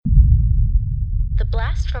The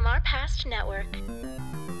Blast from Our Past Network.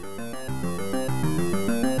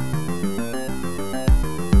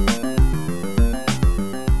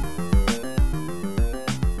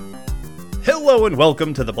 Hello and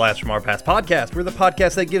welcome to the Blast from Our Past podcast. We're the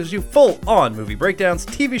podcast that gives you full-on movie breakdowns,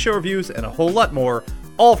 TV show reviews, and a whole lot more,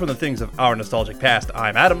 all from the things of our nostalgic past.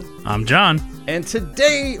 I'm Adam. I'm John. And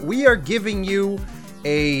today we are giving you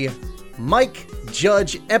a Mike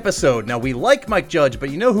Judge episode. Now, we like Mike Judge,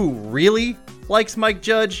 but you know who really likes Mike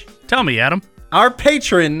Judge? Tell me, Adam. Our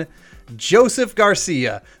patron, Joseph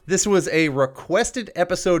Garcia. This was a requested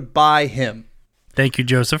episode by him. Thank you,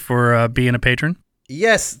 Joseph, for being a patron.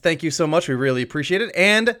 Yes, thank you so much. We really appreciate it.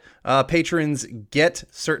 And patrons get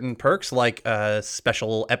certain perks like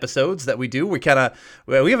special episodes that we do. We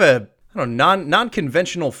have a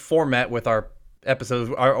non-conventional format with our episodes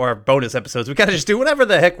or our bonus episodes. We kind of just do whatever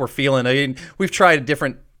the heck we're feeling. I mean, we've tried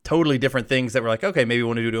totally different things that we're like, okay, maybe we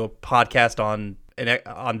want to do a podcast on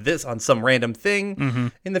some random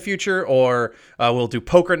thing in the future, or we'll do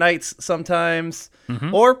poker nights sometimes,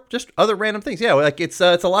 or just other random things. Yeah, like it's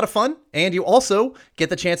a lot of fun, and you also get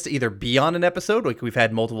the chance to either be on an episode. Like we've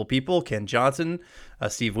had multiple people. Ken Johnson,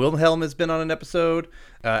 Steve Wilhelm has been on an episode.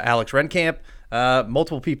 Alex Renkamp.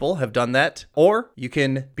 Multiple people have done that, or you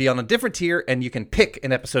can be on a different tier and you can pick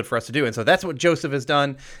an episode for us to do. And so that's what Joseph has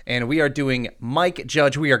done. And we are doing Mike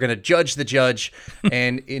Judge. We are going to judge the judge.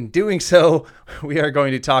 And in doing so, we are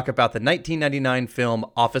going to talk about the 1999 film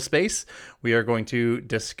Office Space. We are going to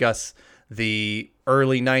discuss the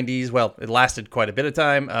early 90s. Well, it lasted quite a bit of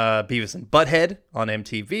time. Beavis and Butthead on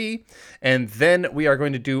MTV. And then we are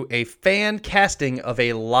going to do a fan casting of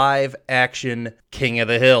a live action King of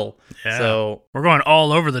the Hill. Yeah. So we're going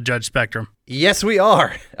all over the judge spectrum. Yes, we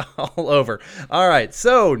are. All over. All right.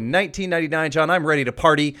 So 1999, John, I'm ready to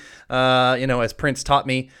party. As Prince taught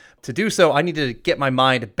me to do so, I need to get my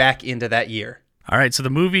mind back into that year. All right, so the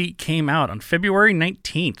movie came out on February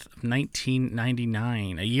 19th of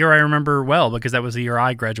 1999, a year I remember well because that was the year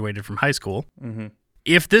I graduated from high school. Mm-hmm.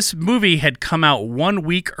 If this movie had come out 1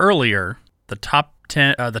 week earlier, the top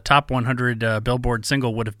 100 Billboard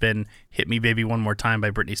single would have been "Hit Me Baby One More Time" by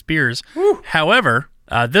Britney Spears. Woo. However,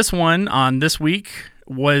 this one on this week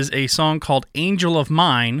was a song called "Angel of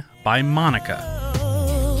Mine" by Monica.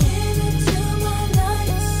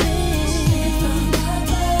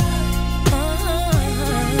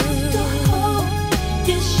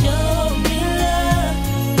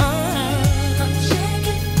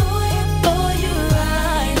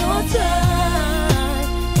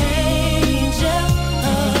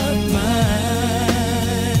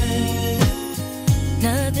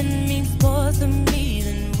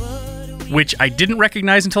 Which I didn't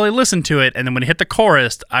recognize until I listened to it, and then when it hit the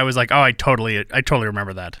chorus, I was like, "Oh, I totally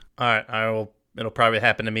remember that." All right, it'll probably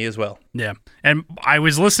happen to me as well. Yeah, and I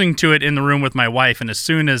was listening to it in the room with my wife, and as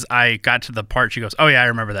soon as I got to the part, she goes, "Oh yeah, I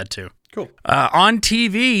remember that too." Cool. On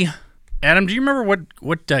TV, Adam, do you remember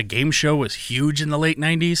what game show was huge in the late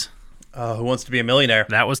 '90s? Who Wants to Be a Millionaire?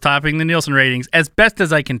 That was topping the Nielsen ratings, as best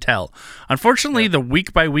as I can tell. Unfortunately, the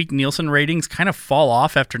week-by-week Nielsen ratings kind of fall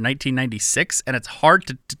off after 1996, and it's hard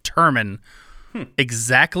to determine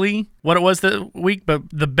exactly what it was that week, but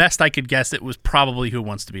the best I could guess, it was probably Who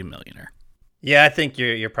Wants to Be a Millionaire. Yeah, I think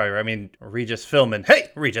you're probably right. I mean, Regis Philbin. Hey,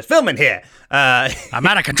 Regis Philbin here. I'm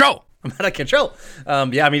out of control. I'm out of control.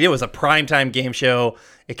 It was a primetime game show.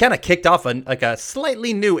 It kind of kicked off a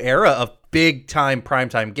slightly new era of big-time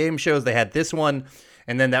primetime game shows. They had this one,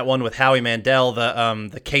 and then that one with Howie Mandel,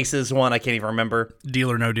 the Cases one. I can't even remember. Deal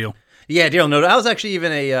or No Deal. Yeah, Deal or No Deal. I was actually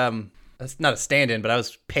even that's not a stand-in, but I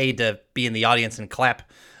was paid to be in the audience and clap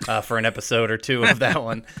for an episode or two of that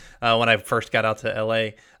one when I first got out to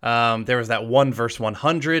L.A. There was that 1 vs.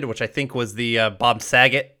 100, which I think was the Bob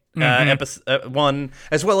Saget episode one,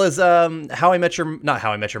 as well as not How I Met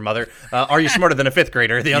Your Mother. Are You Smarter Than a Fifth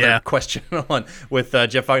Grader? The other question one with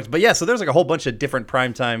Jeff Fox. But yeah, so there's like a whole bunch of different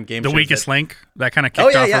primetime game shows. The Weakest Link that kind of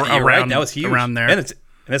kicked off around. Right. That was huge. Around there, and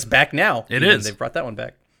it's back now. It is. They've brought that one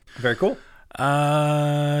back. Very cool.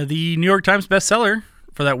 The New York Times bestseller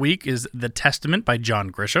for that week is The Testament by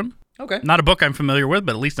John Grisham. Okay. Not a book I'm familiar with,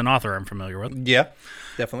 but at least an author I'm familiar with. Yeah,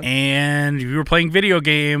 definitely. And if you were playing video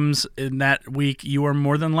games in that week, you are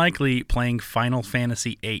more than likely playing Final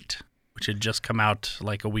Fantasy VIII, which had just come out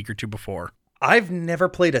like a week or two before. I've never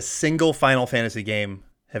played a single Final Fantasy game.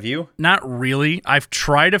 Have you? Not really. I've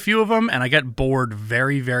tried a few of them, and I got bored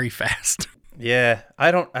very, very fast. Yeah, I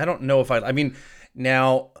don't know if I mean,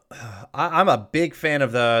 now I'm a big fan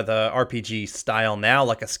of the RPG style now,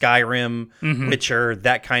 like a Skyrim, Witcher,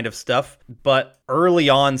 that kind of stuff. But early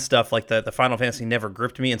on stuff like the Final Fantasy never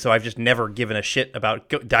gripped me, and so I've just never given a shit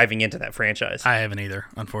about diving into that franchise. I haven't either,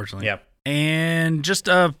 unfortunately. Yeah. And just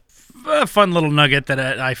a fun little nugget that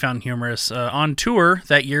I found humorous. On tour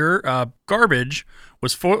that year, Garbage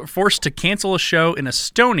was forced to cancel a show in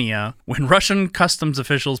Estonia when Russian customs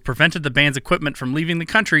officials prevented the band's equipment from leaving the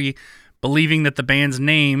country, believing that the band's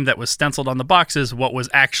name that was stenciled on the boxes what was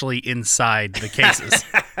actually inside the cases.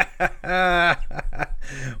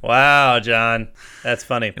 Wow, John. That's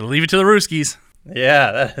funny. Leave it to the Ruskies.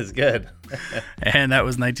 Yeah, that is good. And that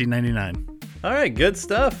was 1999. All right, good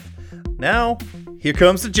stuff. Now, here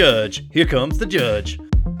comes the judge. Here comes the judge.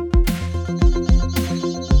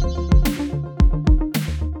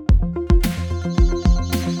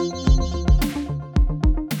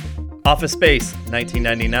 Office Space,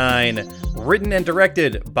 1999, written and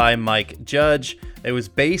directed by Mike Judge. It was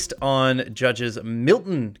based on Judge's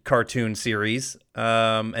Milton cartoon series,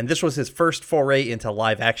 and this was his first foray into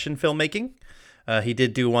live-action filmmaking. He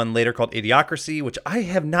did do one later called Idiocracy, which I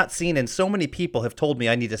have not seen, and so many people have told me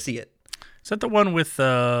I need to see it. Is that the one with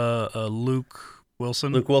Luke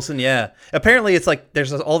Wilson? Luke Wilson, yeah. Apparently, it's like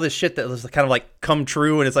there's all this shit that was kind of like come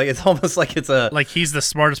true, and it's almost like it's a like he's the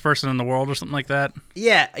smartest person in the world or something like that.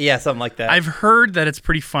 Yeah, something like that. I've heard that it's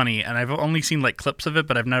pretty funny, and I've only seen like clips of it,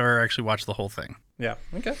 but I've never actually watched the whole thing. Yeah.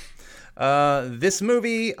 Okay. This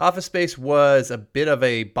movie, Office Space, was a bit of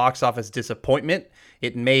a box office disappointment.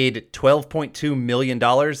 It made $12.2 million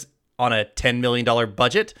on a $10 million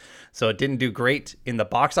budget, so it didn't do great in the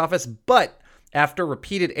box office, but after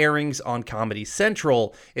repeated airings on Comedy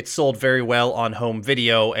Central, it sold very well on home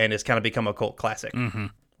video and has kind of become a cult classic. Mm-hmm.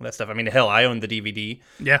 That stuff. I mean, hell, I owned the DVD.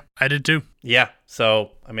 Yeah, I did too. Yeah,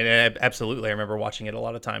 so, I mean, absolutely. I remember watching it a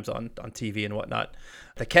lot of times on TV and whatnot.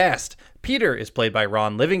 The cast. Peter is played by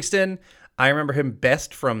Ron Livingston. I remember him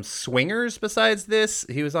best from Swingers besides this.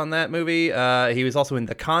 He was on that movie. He was also in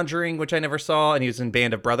The Conjuring, which I never saw, and he was in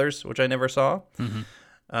Band of Brothers, which I never saw.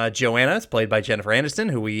 Mm-hmm. Joanna is played by Jennifer Aniston,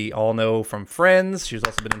 who we all know from Friends. She's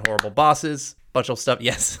also been in Horrible Bosses, bunch of stuff.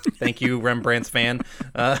 Yes, thank you, Rembrandt's fan.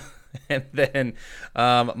 And then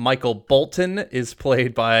Michael Bolton is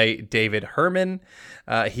played by David Herman.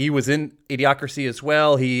 He was in Idiocracy as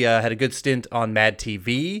well. He had a good stint on Mad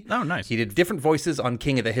TV. Oh, nice. He did different voices on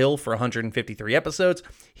King of the Hill for 153 episodes.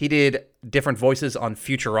 He did different voices on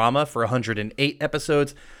Futurama for 108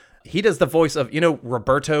 episodes. He does the voice of,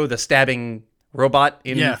 Roberto, the stabbing robot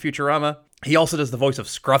in Futurama. He also does the voice of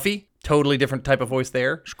Scruffy. Totally different type of voice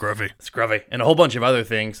there. Scruffy. And a whole bunch of other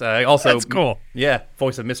things. That's cool. Yeah,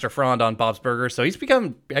 voice of Mr. Frond on Bob's Burgers. So he's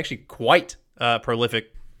become actually quite a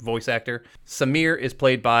prolific voice actor. Samir is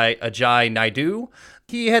played by Ajay Naidu.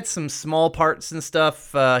 He had some small parts and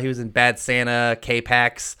stuff. He was in Bad Santa,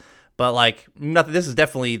 K-Pax. But, nothing. This is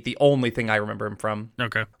definitely the only thing I remember him from.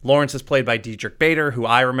 Okay. Lawrence is played by Diedrich Bader, who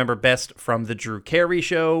I remember best from The Drew Carey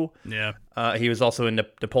Show. Yeah. He was also in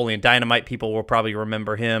Napoleon Dynamite. People will probably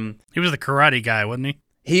remember him. He was the karate guy, wasn't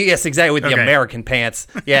he? Yes, exactly, with the American pants.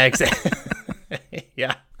 Yeah, exactly.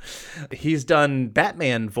 Yeah. He's done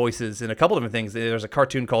Batman voices in a couple different things. There's a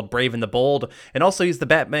cartoon called Brave and the Bold, and also he's the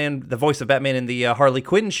voice of Batman in the Harley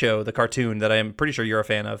Quinn show, the cartoon that I'm pretty sure you're a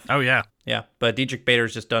fan of. Oh yeah, yeah. But Diedrich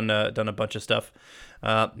Bader's just done a bunch of stuff.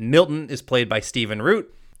 Milton is played by Stephen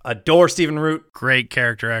Root. Adore Stephen Root. Great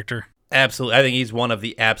character actor. Absolutely, I think he's one of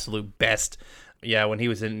the absolute best. Yeah, when he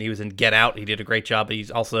was in Get Out, he did a great job. But he's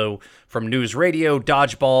also from News Radio,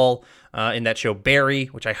 Dodgeball, in that show Barry,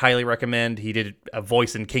 which I highly recommend. He did a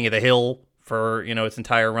voice in King of the Hill for its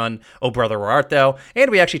entire run. Oh Brother, Where Art Thou? And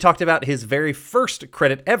we actually talked about his very first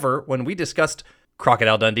credit ever when we discussed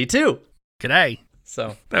Crocodile Dundee 2. G'day.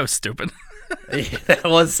 So that was stupid. Yeah, that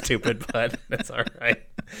was stupid, but that's all right.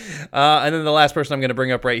 And then the last person I'm going to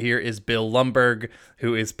bring up right here is Bill Lumberg,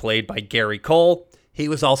 who is played by Gary Cole. He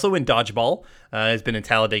was also in Dodgeball. He's been in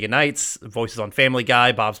Talladega Nights, voices on Family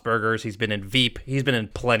Guy, Bob's Burgers. He's been in Veep. He's been in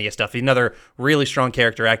plenty of stuff. He's another really strong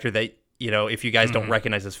character actor that, if you guys don't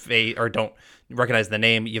recognize his face or don't recognize the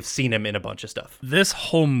name, you've seen him in a bunch of stuff. This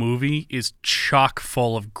whole movie is chock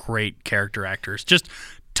full of great character actors. Just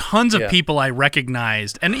tons of people I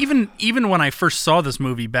recognized. And even when I first saw this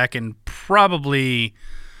movie back in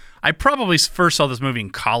I probably first saw this movie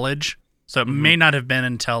in college. So it may not have been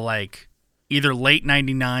until either late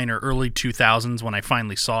 99 or early 2000s when I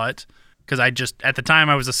finally saw it. Because at the time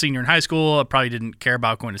I was a senior in high school, I probably didn't care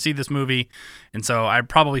about going to see this movie. And so I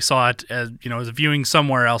probably saw it as a viewing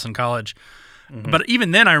somewhere else in college. Mm-hmm. But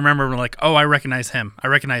even then I remember I recognize him. I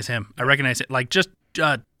recognize him. I recognize it. Just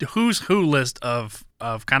who's who list of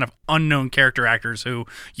kind of unknown character actors who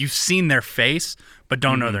you've seen their face but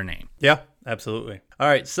don't know their name. Yeah, absolutely. All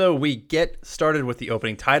right, so we get started with the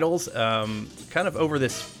opening titles, kind of over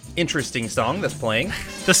this interesting song that's playing.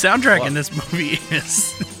 The soundtrack in this movie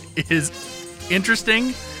is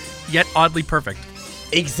interesting, yet oddly perfect.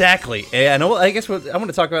 Exactly. And I guess I want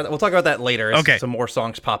to talk about that. We'll talk about that later as some more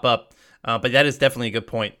songs pop up. But that is definitely a good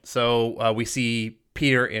point. So we see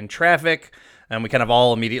Peter in traffic, and we kind of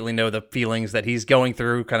all immediately know the feelings that he's going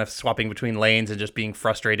through, kind of swapping between lanes and just being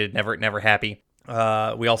frustrated, never happy.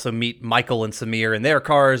 We also meet Michael and Samir in their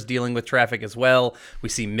cars dealing with traffic as well. We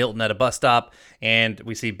see Milton at a bus stop, and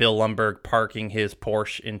we see Bill Lumbergh parking his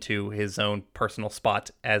Porsche into his own personal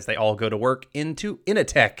spot as they all go to work into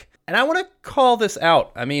Initech. And I want to call this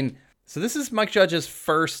out. I mean, so this is Mike Judge's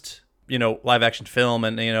first, live action film,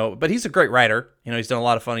 and but he's a great writer. He's done a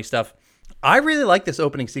lot of funny stuff. I really like this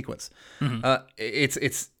opening sequence. Mm-hmm.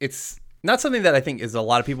 It's not something that I think is a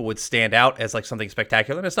lot of people would stand out as like something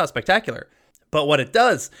spectacular, and it's not spectacular. But what it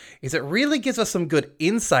does is it really gives us some good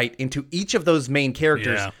insight into each of those main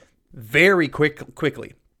characters very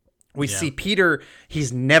quickly. We see Peter,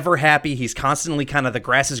 he's never happy. He's constantly kind of the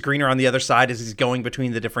grass is greener on the other side as he's going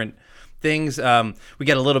between the different things. We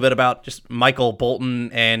get a little bit about just Michael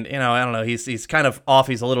Bolton, and, I don't know, he's kind of off.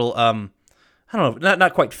 He's a little, I don't know,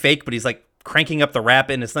 not quite fake, but he's like cranking up the rap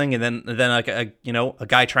in his thing. And then like a black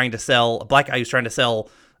guy who's trying to sell,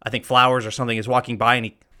 I think, flowers or something is walking by, and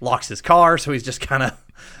he locks his car, so he's just kind of,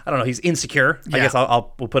 I don't know, he's insecure. I guess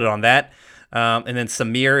we'll put it on that. And then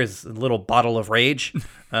Samir is a little bottle of rage,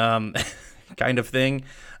 kind of thing.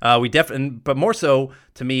 But more so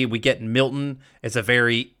to me, we get Milton as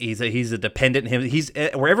he's a dependent. He's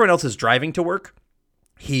where everyone else is driving to work,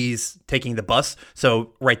 he's taking the bus.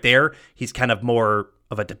 So right there, he's kind of more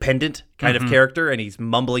of a dependent kind of character, and he's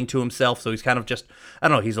mumbling to himself. So he's kind of just, I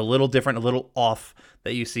don't know, he's a little different, a little off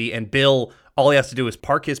that you see. And Bill, all he has to do is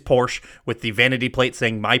park his Porsche with the vanity plate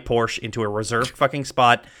saying "My Porsche" into a reserved fucking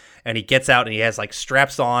spot, and he gets out and he has like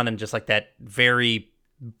straps on and just like that very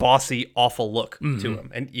bossy, awful look to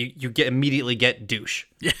him, and you immediately get douche.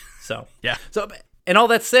 Yeah. So and all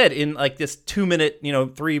that said in like this 2-minute,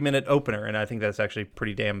 3-minute opener, and I think that's actually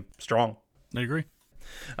pretty damn strong. I agree.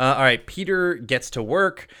 All right, Peter gets to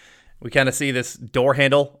work. We kind of see this door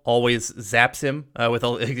handle always zaps him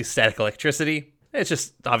with static electricity. It's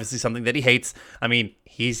just obviously something that he hates. I mean,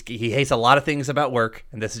 he hates a lot of things about work,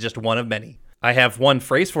 and this is just one of many. I have one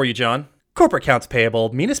phrase for you, John. Corporate accounts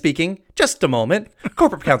payable, Mina speaking, just a moment.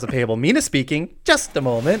 Corporate accounts payable, Mina speaking, just a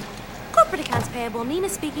moment. Corporate accounts payable, Mina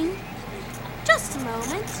speaking, just a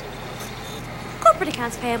moment. Corporate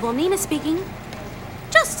accounts payable, Mina speaking,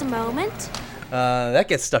 just a moment. That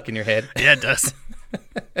gets stuck in your head. Yeah, it does.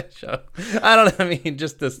 I don't know. I mean,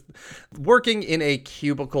 just this working in a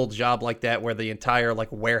cubicle job like that, where the entire like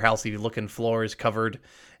warehousey looking floor is covered,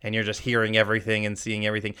 and you're just hearing everything and seeing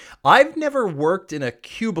everything. I've never worked in a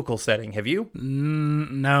cubicle setting. Have you?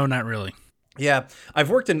 No, not really. Yeah, I've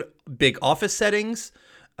worked in big office settings,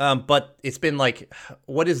 but it's been like,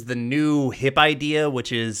 what is the new hip idea,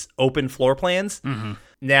 which is open floor plans. Mm-hmm.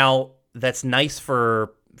 Now, that's nice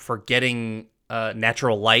for getting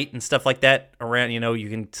natural light and stuff like that around, you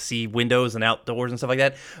can see windows and outdoors and stuff like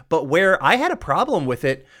that. But where I had a problem with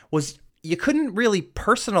it was you couldn't really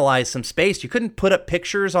personalize some space. You couldn't put up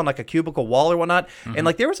pictures on like a cubicle wall or whatnot. Mm-hmm. And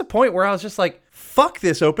like there was a point where I was just like, fuck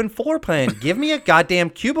this open floor plan. Give me a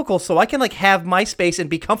goddamn cubicle so I can like have my space and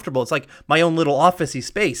be comfortable. It's like my own little office-y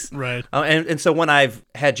space. Right. And so when I've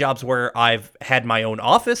had jobs where I've had my own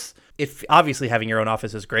office, if obviously having your own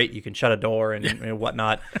office is great, you can shut a door and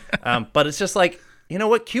whatnot. But it's just like, you know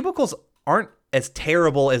what? Cubicles aren't as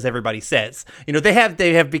terrible as everybody says. They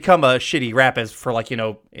have become a shitty rap as for like,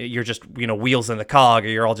 you're just, wheels in the cog, or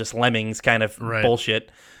you're all just lemmings kind of bullshit.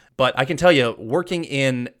 But I can tell you, working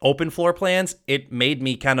in open floor plans, it made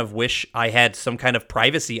me kind of wish I had some kind of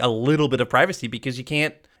privacy, a little bit of privacy, because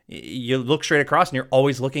you look straight across and you're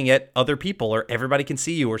always looking at other people, or everybody can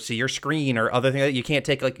see you or see your screen or other things. You can't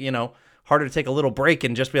take harder to take a little break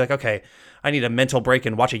and just be like, okay, I need a mental break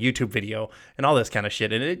and watch a YouTube video and all this kind of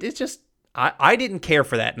shit. And it's just, I didn't care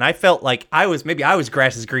for that. And I felt like I was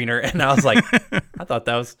grass is greener. And I was like, I thought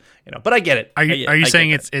that was, but I get it. Are you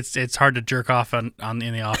saying it's hard to jerk off in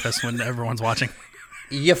the office when everyone's watching?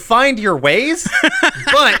 You find your ways,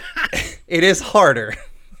 but it is harder.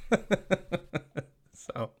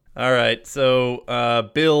 So, all right. So,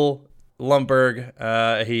 Bill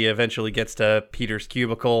Lumbergh, he eventually gets to Peter's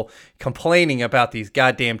cubicle complaining about these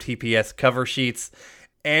goddamn TPS cover sheets.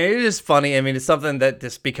 And it is funny. I mean, it's something that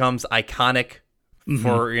just becomes iconic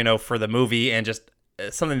for the movie, and just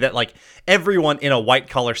something that like everyone in a white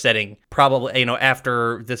collar setting probably,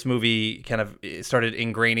 after this movie kind of started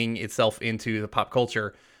ingraining itself into the pop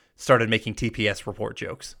culture, started making TPS report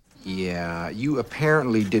jokes. Yeah, you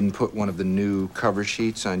apparently didn't put one of the new cover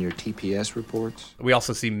sheets on your TPS reports. We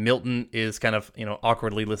also see Milton is kind of,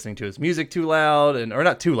 awkwardly listening to his music too loud, or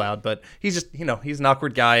not too loud, but he's just, he's an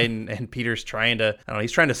awkward guy, and Peter's trying to,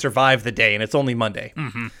 he's trying to survive the day, and it's only Monday.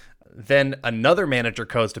 Mm-hmm. Then another manager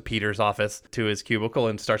goes to Peter's office, to his cubicle,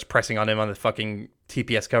 and starts pressing on him on the fucking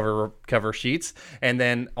TPS cover sheets. And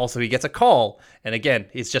then also he gets a call. And again,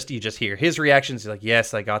 you just hear his reactions. He's like,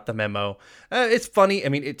 yes, I got the memo. It's funny. I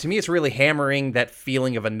mean, to me, it's really hammering that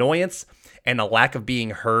feeling of annoyance and a lack of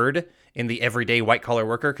being heard in the everyday white-collar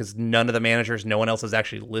worker, because none of the managers, no one else is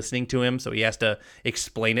actually listening to him. So he has to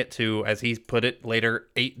explain it to, as he put it later,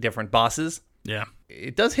 8 different bosses. Yeah.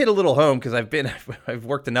 It does hit a little home, because I've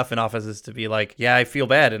worked enough in offices to be like, yeah, I feel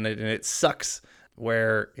bad, and it sucks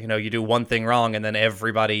where, you do one thing wrong and then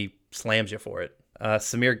everybody slams you for it.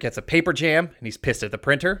 Samir gets a paper jam, and he's pissed at the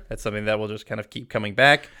printer. That's something that will just kind of keep coming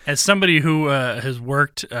back. As somebody who has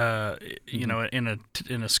worked, in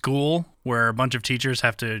a school where a bunch of teachers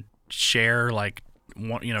have to share like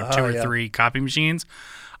one, 2 or 3 copy machines,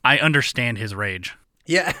 I understand his rage.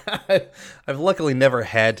 Yeah, I've luckily never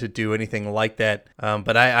had to do anything like that,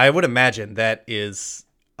 but I would imagine that is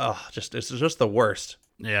it's just the worst.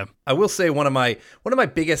 Yeah, I will say one of my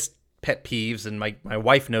biggest pet peeves, and my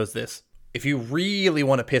wife knows this. If you really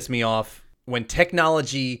want to piss me off, when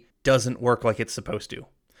technology doesn't work like it's supposed to.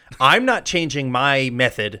 I'm not changing my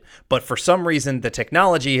method, but for some reason the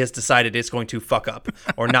technology has decided it's going to fuck up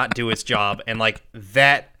or not do its job, and like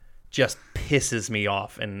that just pisses me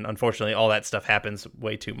off. And unfortunately, all that stuff happens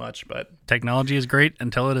way too much. But technology is great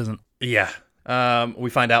until it isn't. Yeah. We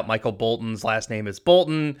find out Michael Bolton's last name is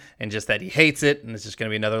Bolton, and just that he hates it, and it's just going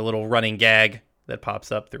to be another little running gag that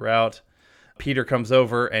pops up throughout. Peter comes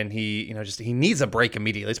over, and he needs a break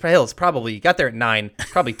immediately. It's probably he got there at 9,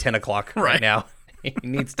 probably 10 o'clock right now. He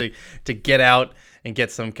needs to get out and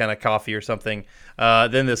get some kind of coffee or something.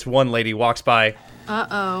 Then this one lady walks by.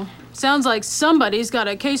 Uh-oh. Sounds like somebody's got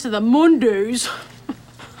a case of the Mondays.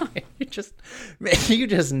 You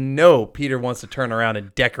just know Peter wants to turn around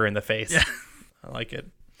and deck her in the face. Yeah. I like it.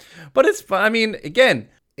 But it's fun. I mean, again,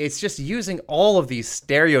 it's just using all of these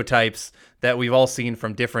stereotypes that we've all seen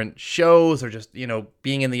from different shows, or just,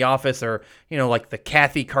 being in the office, or, like the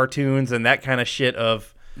Kathy cartoons and that kind of shit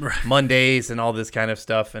of Mondays and all this kind of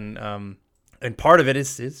stuff. And part of it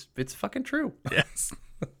is it's fucking true. Yes.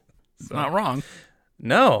 It's not wrong.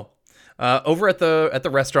 No. Over at the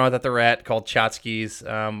restaurant that they're at, called Chotsky's,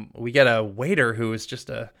 we get a waiter who is just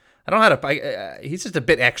he's just a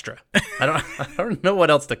bit extra. I don't know what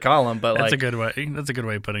else to call him, but that's a good way. That's a good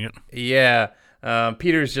way of putting it. Yeah.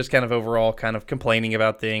 Peter's just kind of overall kind of complaining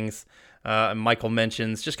about things. Michael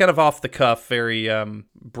mentions just kind of off the cuff, very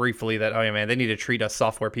briefly, that, oh yeah, man, they need to treat us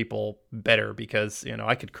software people better, because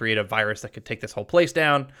I could create a virus that could take this whole place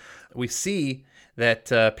down. We see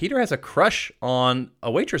that Peter has a crush on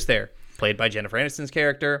a waitress there, played by Jennifer Aniston's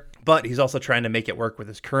character, but he's also trying to make it work with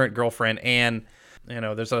his current girlfriend. And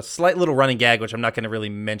there's a slight little running gag, which I'm not going to really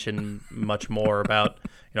mention much more about.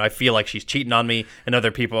 I feel like she's cheating on me, and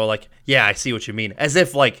other people are like, yeah, I see what you mean, as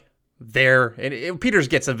if like Peters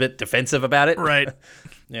gets a bit defensive about it. Right.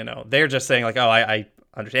 They're just saying like, oh, I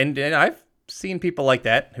understand. And I've seen people like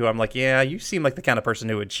that who I'm like, yeah, you seem like the kind of person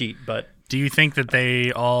who would cheat, but. Do you think that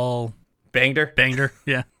they all banged her?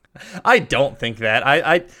 Yeah. I don't think that.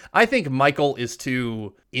 I think Michael is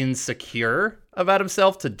too insecure about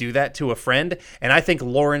himself to do that to a friend, and I think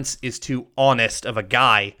Lawrence is too honest of a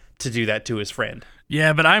guy to do that to his friend.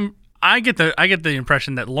 Yeah, but I get the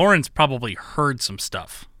impression that Lawrence probably heard some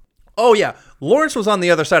stuff. Oh yeah, Lawrence was on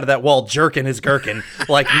the other side of that wall jerking his gherkin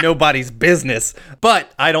like nobody's business, but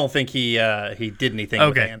I don't think he did anything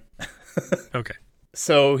with Anne. Okay.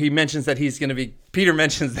 So Peter mentions that he's going to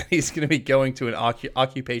be going to an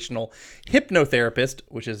occupational hypnotherapist,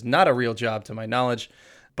 which is not a real job to my knowledge,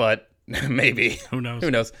 but maybe. Who knows? Who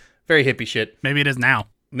knows? Very hippie shit. Maybe it is now.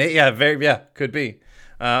 Could be.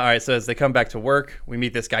 All right, so as they come back to work, we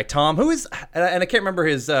meet this guy, Tom, who is, and I can't remember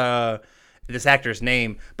this actor's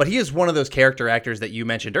name, but he is one of those character actors that you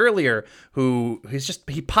mentioned earlier,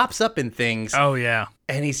 he pops up in things. Oh yeah.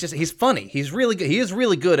 And he's funny. He's really good. He is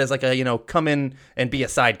really good as like a, come in and be a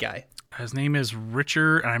side guy. His name is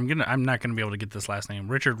Richard. I'm not gonna be able to get this last name.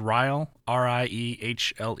 Richard Ryle,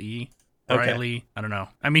 Riehle. Okay. Riley. I don't know.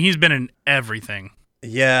 I mean, he's been in everything.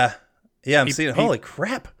 Yeah. I'm seeing it. Holy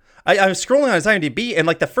crap. I was scrolling on his IMDb, and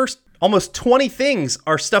like the first almost 20 things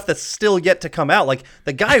are stuff that's still yet to come out. Like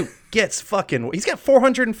the guy gets he's got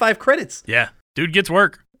 405 credits. Yeah. Dude gets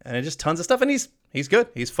work. And just tons of stuff, and he's good.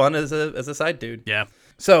 He's fun as a side dude. Yeah.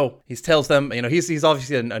 So he tells them, he's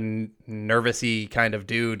obviously a nervous-y kind of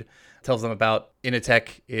dude. tells them about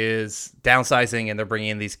Initech is downsizing and they're bringing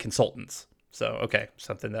in these consultants. So, okay,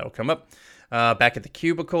 something that'll come up. Back at the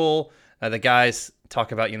cubicle, the guys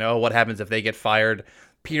talk about, what happens if they get fired.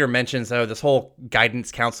 Peter mentions this whole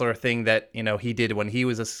guidance counselor thing that he did when he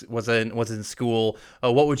was in school.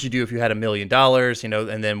 What would you do if you had $1 million?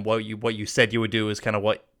 And then what you said you would do is kind of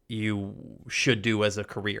what you should do as a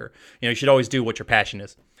career. You should always do what your passion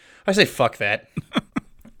is. I say fuck that.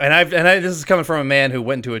 and this is coming from a man who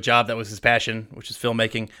went into a job that was his passion, which is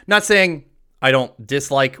filmmaking. Not saying I don't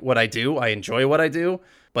dislike what I do. I enjoy what I do.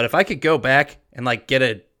 But if I could go back and get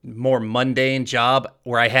a more mundane job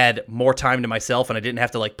where I had more time to myself and I didn't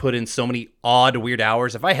have to put in so many odd, weird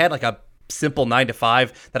hours. If I had a simple 9 to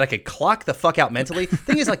 5 that I could clock the fuck out mentally.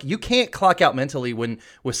 Thing is, you can't clock out mentally with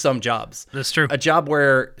some jobs. That's true. A job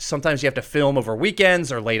where sometimes you have to film over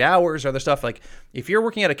weekends or late hours or other stuff. If you're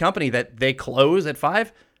working at a company that they close at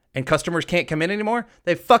 5 and customers can't come in anymore,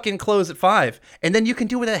 they fucking close at 5. And then you can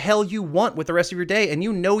do what the hell you want with the rest of your day. And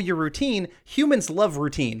your routine. Humans love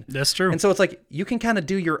routine. That's true. And so it's you can kind of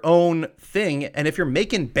do your own thing. And if you're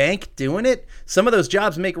making bank doing it, some of those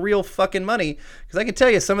jobs make real fucking money. Because I can tell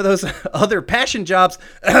you, some of those other passion jobs,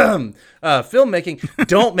 filmmaking,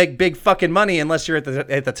 don't make big fucking money unless you're at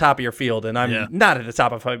the top of your field. And I'm not at the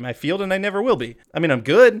top of my field, and I never will be. I mean, I'm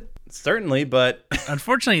good, certainly, but...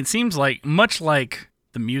 Unfortunately, it seems much like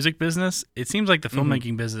the music business, it seems like the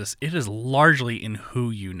filmmaking business, it is largely in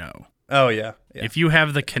who you know. Oh, yeah. If you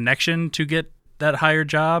have the connection to get that higher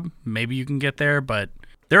job, maybe you can get there. But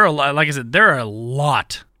there are a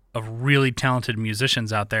lot of really talented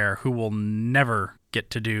musicians out there who will never get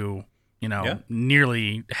to do,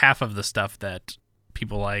 nearly half of the stuff that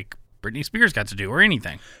people like Britney Spears got to do or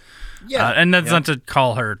anything. Yeah. And that's not to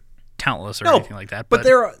call her talentless or anything like that. But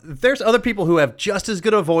there's other people who have just as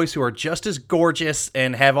good a voice, who are just as gorgeous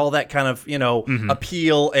and have all that kind of,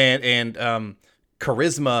 appeal and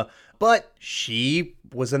charisma. But she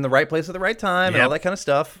was in the right place at the right time and all that kind of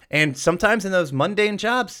stuff. And sometimes in those mundane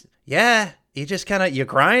jobs, you just you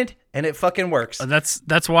grind and it fucking works.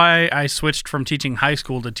 That's why I switched from teaching high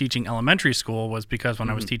school to teaching elementary school, was because when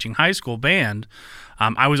I was teaching high school band,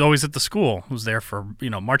 I was always at the school. I was there for,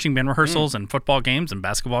 marching band rehearsals and football games and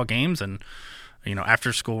basketball games and,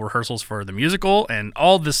 after school rehearsals for the musical and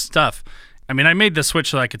all this stuff. I mean, I made the switch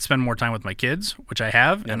so I could spend more time with my kids, which I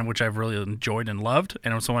have and which I've really enjoyed and loved.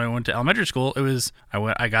 And so when I went to elementary school,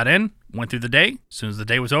 I got in, went through the day. As soon as the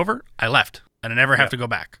day was over, I left and I never have to go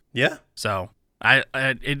back. Yeah. So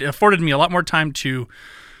it afforded me a lot more time to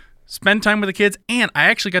spend time with the kids, and I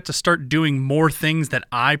actually got to start doing more things that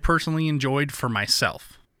I personally enjoyed for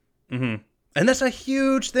myself. Mm-hmm. And that's a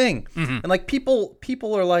huge thing. Mm-hmm. And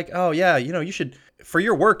people are like, oh yeah, you should, for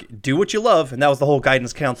your work, do what you love. And that was the whole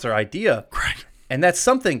guidance counselor idea. Right. And that's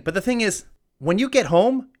something. But the thing is, when you get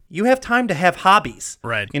home, you have time to have hobbies.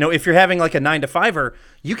 Right. If you're having a 9-to-5er,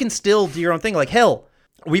 you can still do your own thing. Hell,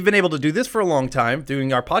 we've been able to do this for a long time,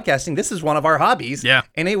 doing our podcasting. This is one of our hobbies. Yeah.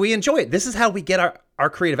 And we enjoy it. This is how we get our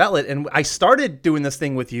creative outlet. And I started doing this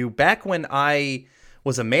thing with you back when I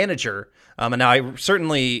was a manager. And now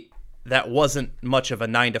that wasn't much of a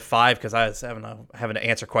 9-to-5 because I was having to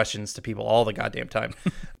answer questions to people all the goddamn time.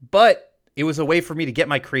 But it was a way for me to get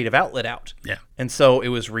my creative outlet out. Yeah. And so it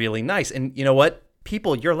was really nice. And you know what?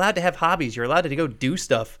 People, you're allowed to have hobbies. You're allowed to go do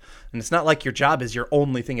stuff. And it's not like your job is your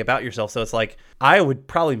only thing about yourself. So it's I would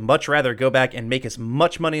probably much rather go back and make as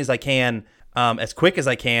much money as I can, as quick as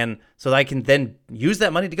I can, so that I can then use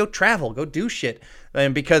that money to go travel, go do shit.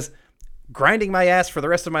 And because grinding my ass for the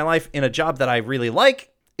rest of my life in a job that I really like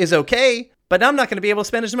is okay, but I'm not going to be able to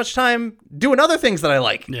spend as much time doing other things that I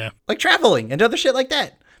like. Yeah. Like traveling and other shit like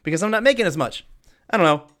that, because I'm not making as much. I don't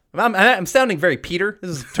know. I'm sounding very Peter.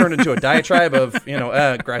 This has turned into a diatribe of,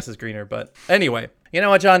 grass is greener. But anyway, you know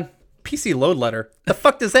what, John? PC load letter. The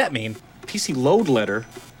fuck does that mean? PC load letter?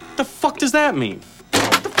 The fuck does that mean?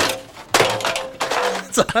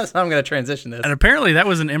 So that's how I'm going to transition this. And apparently that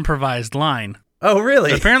was an improvised line. Oh,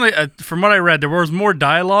 really? Apparently, from what I read, there was more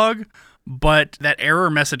dialogue, but that error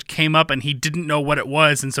message came up and he didn't know what it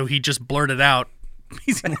was, and so he just blurted out,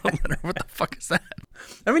 PC load letter. What the fuck is that?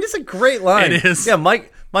 I mean, it's a great line. It is. Yeah,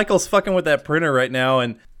 Michael's fucking with that printer right now,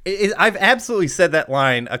 and I've absolutely said that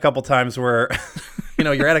line a couple times where,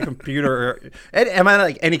 you're at a computer or am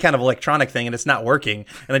I any kind of electronic thing and it's not working,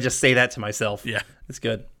 and I just say that to myself. Yeah, it's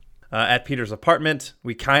good. At Peter's apartment,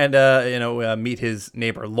 we kind of, meet his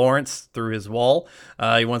neighbor Lawrence through his wall.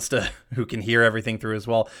 He wants who can hear everything through his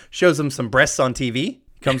wall. Shows him some breasts on TV.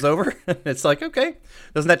 Comes over. It's okay.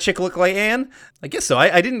 Doesn't that chick look like Anne? I guess so.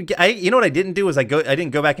 I didn't. You know what I didn't do is I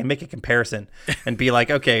didn't go back and make a comparison and be like,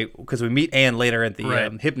 okay, because we meet Anne later at the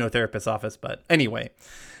hypnotherapist's office. But anyway,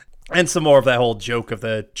 And some more of that whole joke of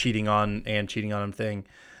the cheating on him thing,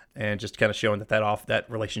 and just kind of showing that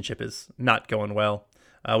relationship is not going well.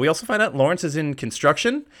 We also find out Lawrence is in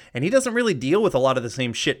construction, and he doesn't really deal with a lot of the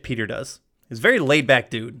same shit Peter does. He's a very laid-back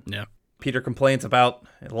dude. Yeah. Peter complains about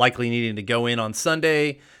likely needing to go in on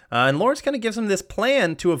Sunday, and Lawrence kind of gives him this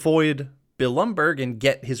plan to avoid Bill Lumbergh and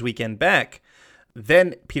get his weekend back.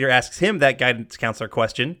 Then Peter asks him that guidance counselor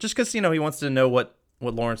question, just because, he wants to know what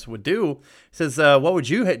Lawrence would do. He says, what would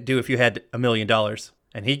you do if you had $1 million?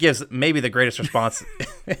 And he gives maybe the greatest response,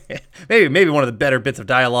 maybe one of the better bits of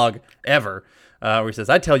dialogue ever, where he says,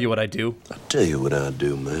 I'd tell you what I'd do. I'll tell you what I'd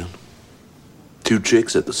do, man. 2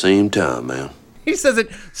 chicks at the same time, man. He says it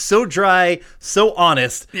so dry, so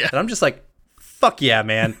honest, that I'm just like, fuck yeah,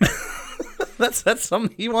 man. That's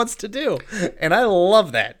something he wants to do. And I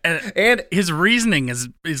love that. And his reasoning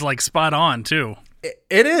is like spot on, too.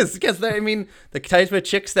 It is, because the type of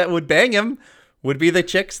chicks that would bang him would be the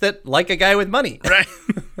chicks that like a guy with money. Right.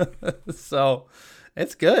 So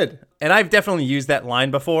it's good. And I've definitely used that line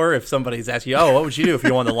before. If somebody's asked you, what would you do if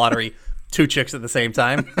you won the lottery? 2 chicks at the same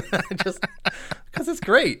time. Just because it's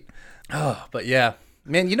great. Oh, but yeah.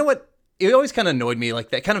 Man, you know what? It always kind of annoyed me, like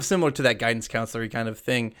that, kind of similar to that guidance counselor kind of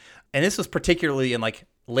thing. And this was particularly in like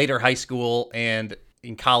later high school and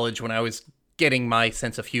in college when I was getting my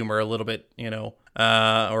sense of humor a little bit, it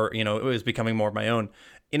was becoming more of my own.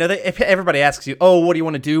 If everybody asks you, what do you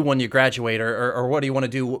want to do when you graduate, or what do you want to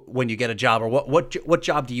do when you get a job, or what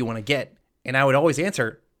job do you want to get? And I would always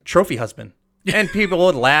answer, trophy husband. And people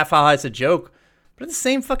would laugh how it's a joke. But at the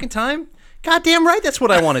same fucking time, goddamn right, that's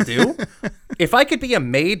what I want to do. If I could be a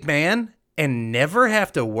made man and never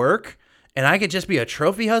have to work, and I could just be a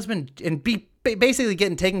trophy husband and be basically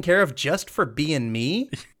getting taken care of just for being me,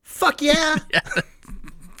 fuck yeah.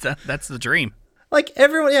 That's the dream. Like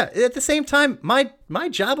everyone, yeah. At the same time, my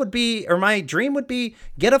job would be, or my dream would be,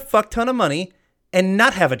 get a fuck ton of money and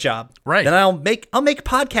not have a job. Right. Then I'll make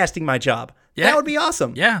podcasting my job. Yeah. That would be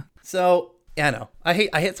awesome. Yeah. So yeah, I know.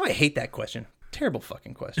 That's why I hate that question. Terrible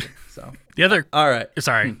fucking question. So the other. All right.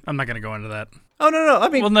 Sorry, I'm not gonna go into that. Oh no. I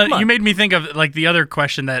mean, well, no, you made me think of like the other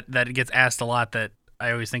question that gets asked a lot that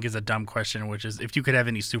I always think is a dumb question, which is if you could have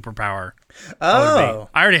any superpower. What would it be?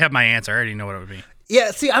 I already have my answer. I already know what it would be.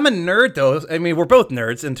 Yeah, see, I'm a nerd though. I mean, we're both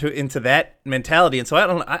nerds into that mentality, and so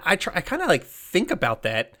I kind of like think about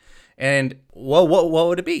that, and what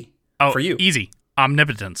would it be for you? Easy,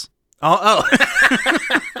 omnipotence. Oh.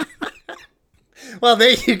 Well,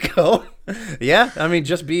 there you go. Yeah, I mean,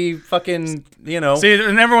 just be fucking, See,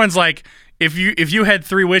 and everyone's like, if you had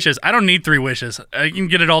 3 wishes, I don't need 3 wishes. You can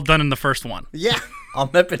get it all done in the first one. Yeah,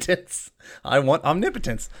 omnipotence. I want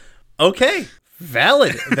omnipotence. Okay,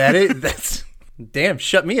 valid. That's. Damn,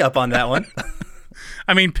 shut me up on that one.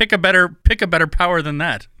 I mean, pick a better power than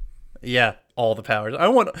that. Yeah, all the powers.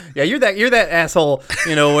 You're that asshole,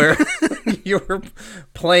 where you were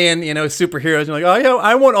playing, superheroes. You're like,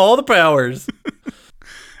 I want all the powers.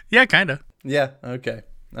 Yeah, kind of. Yeah, okay.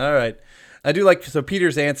 All right. I do like, so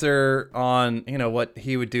Peter's answer on, what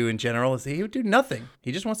he would do in general is he would do nothing.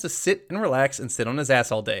 He just wants to sit and relax and sit on his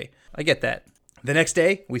ass all day. I get that. The next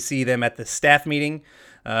day, we see them at the staff meeting.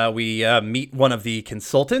 We meet one of the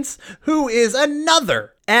consultants, who is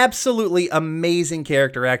another absolutely amazing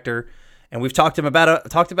character actor. And we've talked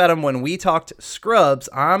about him when we talked Scrubs.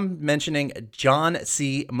 I'm mentioning John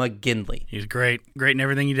C. McGinley. He's great in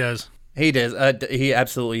everything he does. He does. He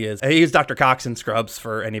absolutely is. He's Dr. Cox in Scrubs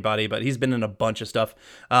for anybody, but he's been in a bunch of stuff.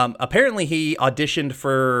 Apparently, he auditioned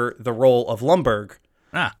for the role of Lumbergh.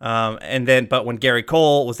 But when Gary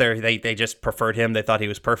Cole was there, they just preferred him. They thought he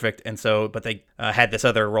was perfect, and so, but they had this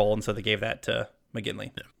other role, and so they gave that to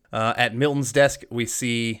McGinley. Yeah. At Milton's desk, we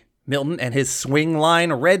see Milton and his swing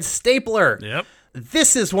line red stapler. Yep.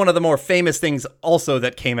 This is one of the more famous things also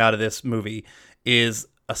that came out of this movie is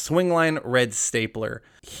a swing line red stapler.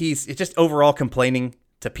 He's just overall complaining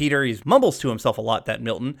to Peter. He mumbles to himself a lot, that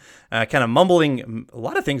Milton, kind of mumbling a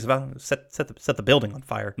lot of things about set the building on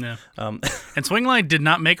fire. Yeah. And Swingline did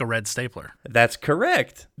not make a red stapler. That's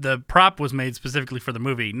correct. The prop was made specifically for the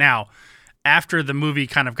movie. Now, after the movie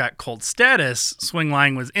kind of got cult status,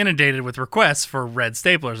 Swingline was inundated with requests for red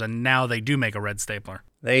staplers, and now they do make a red stapler.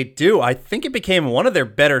 They do. I think it became one of their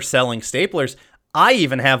better selling staplers. I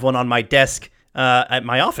even have one on my desk at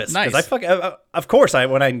my office. Nice. Of course,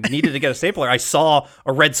 when I needed to get a stapler, I saw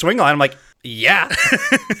a red swing line. I'm like, yeah.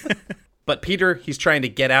 But Peter, he's trying to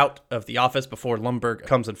get out of the office before Lumbergh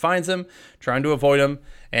comes and finds him, trying to avoid him.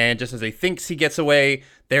 And just as he thinks he gets away,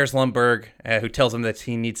 there's Lumbergh, who tells him that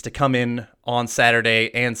he needs to come in on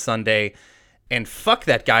Saturday and Sunday. And fuck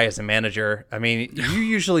that guy as a manager. I mean, you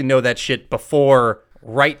usually know that shit before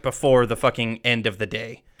right before the fucking end of the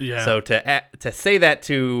day. Yeah. So to say that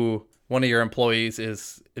to one of your employees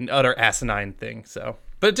is an utter asinine thing. So,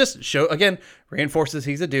 but it just reinforces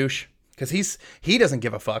he's a douche because he doesn't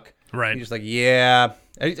give a fuck. Right. He's just like, yeah.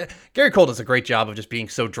 Gary Cole does a great job of just being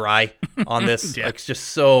so dry on this. Yeah. Like, it's just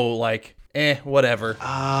so like, whatever.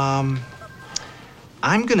 I'm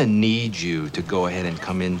gonna need you to go ahead and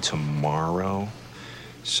come in tomorrow.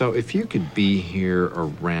 So if you could be here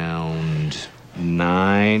around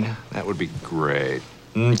 9, that would be great.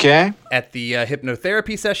 Okay? At the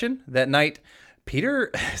hypnotherapy session that night,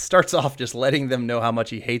 Peter starts off just letting them know how much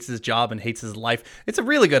he hates his job and hates his life. It's a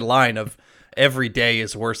really good line of every day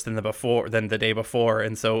is worse than the day before,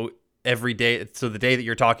 and so every day, so the day that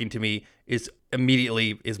you're talking to me is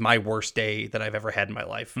my worst day that I've ever had in my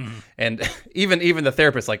life. Mm-hmm. And even the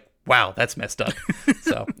therapist like, wow, that's messed up.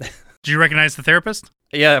 So, did you recognize the therapist?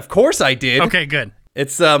 Yeah, of course I did. Okay, good.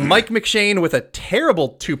 It's Mike McShane with a terrible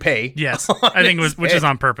toupee. Yes, I think which is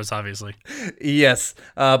on purpose, obviously. Yes,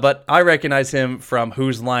 but I recognize him from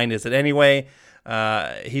Whose Line Is It Anyway?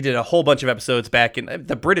 He did a whole bunch of episodes back in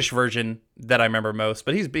the British version that I remember most,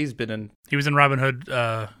 but he's been in. He was in Robin Hood,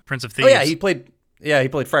 Prince of Thieves. Oh yeah, he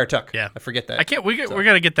played Friar Tuck. Yeah, I forget that. We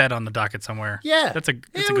got to get that on the docket somewhere. Yeah, that's a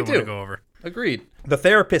good one to go over. Agreed. The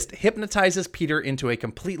therapist hypnotizes Peter into a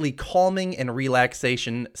completely calming and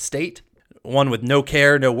relaxation state, one with no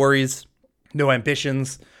care, no worries, no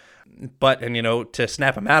ambitions. But to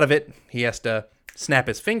snap him out of it, he has to snap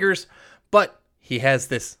his fingers. But he has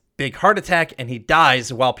this big heart attack and he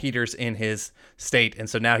dies while Peter's in his state. And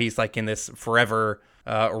so now he's like in this forever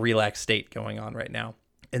relaxed state going on right now.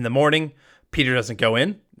 In the morning, Peter doesn't go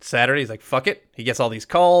in. It's Saturday. He's like, fuck it. He gets all these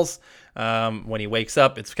calls. When he wakes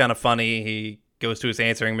up, it's kind of funny. He goes to his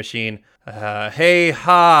answering machine. Hey,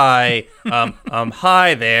 hi.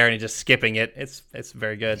 Hi there. And he's just skipping it. It's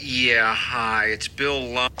very good. Yeah, hi, it's Bill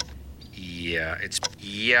Lumber. Hi,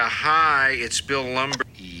 it's Bill Lumber.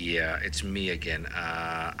 Yeah, it's me again.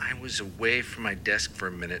 I was away from my desk for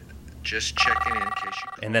a minute, just checking in case you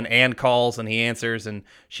called. And then Anne calls and he answers and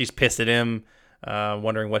she's pissed at him,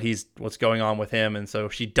 wondering what's going on with him. And so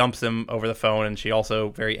she dumps him over the phone and she also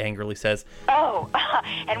very angrily says, "Oh,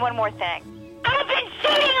 and one more thing. I've been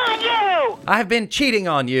cheating on you!" I've been cheating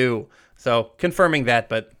on you. So confirming that,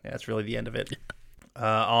 but that's really the end of it.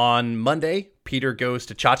 On Monday, Peter goes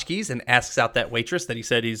to Tchotchke's and asks out that waitress that he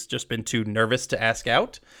said he's just been too nervous to ask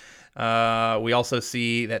out. We also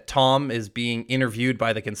see that Tom is being interviewed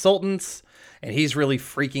by the consultants, and he's really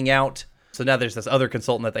freaking out. So now there's this other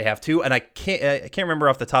consultant that they have too, and I can't remember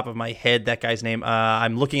off the top of my head that guy's name.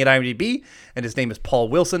 I'm looking at IMDb, and his name is Paul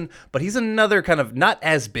Wilson, but he's another kind of not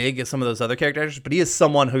as big as some of those other characters, but he is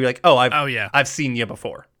someone who you're like, I've seen you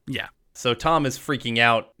before. Yeah. So Tom is freaking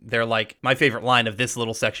out. They're like, my favorite line of this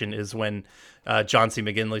little section is when John C.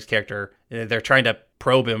 McGinley's character, they're trying to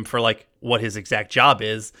probe him for like what his exact job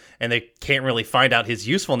is, and they can't really find out his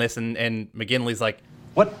usefulness. And McGinley's like,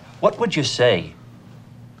 What would you say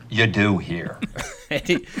you do here? and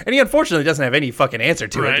he unfortunately doesn't have any fucking answer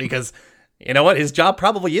to it because you know what? His job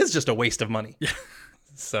probably is just a waste of money.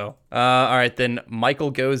 So, all right, then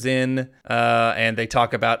Michael goes in and they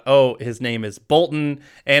talk about, his name is Bolton.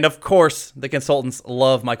 And of course, the consultants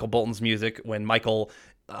love Michael Bolton's music when Michael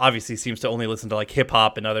obviously seems to only listen to like hip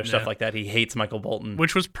hop and other stuff like that. He hates Michael Bolton.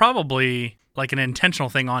 Which was probably like an intentional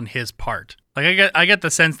thing on his part. Like I get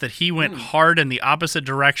the sense that he went hard in the opposite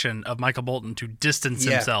direction of Michael Bolton to distance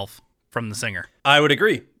himself from the singer. I would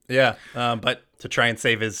agree. Yeah. But to try and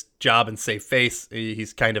save his job and save face,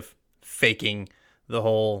 he's kind of faking the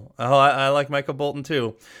whole, I like Michael Bolton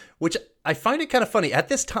too, which I find it kind of funny. At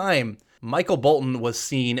this time, Michael Bolton was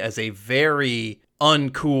seen as a very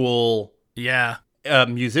uncool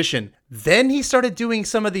musician. Then he started doing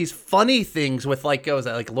some of these funny things with like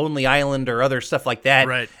Lonely Island or other stuff like that,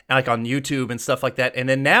 right? Like on YouTube and stuff like that. And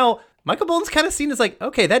then now Michael Bolton's kind of seen as like,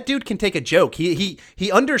 okay, that dude can take a joke. He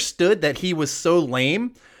understood that he was so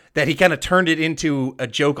lame that he kind of turned it into a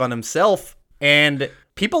joke on himself, and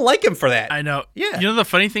people like him for that. I know. Yeah. You know, the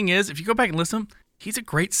funny thing is, if you go back and listen, he's a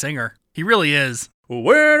great singer. He really is.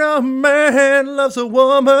 When a man loves a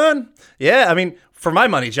woman. Yeah, I mean, for my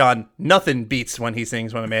money, John, nothing beats when he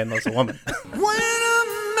sings When a Man Loves a Woman. When a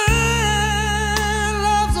man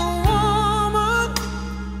loves a woman,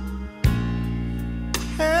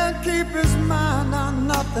 can't keep his mind on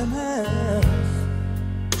nothing else.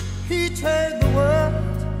 He trade the world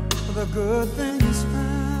for the good things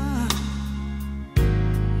found.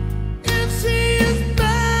 If she is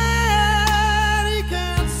bad, he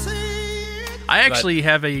can't see it. I actually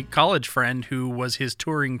have a college friend who was his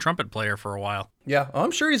touring trumpet player for a while. Yeah,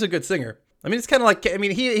 I'm sure he's a good singer. I mean, it's kind of like, I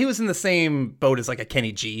mean, he was in the same boat as like a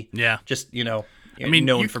Kenny G. Yeah. Just, you know, I mean,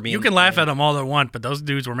 known for being. You can laugh at them all they want, but those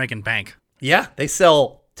dudes were making bank. Yeah, they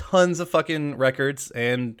sell tons of fucking records,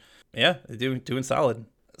 and yeah, they're doing solid.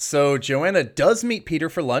 So Joanna does meet Peter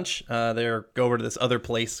for lunch. They go over to this other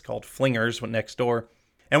place called Flingers next door.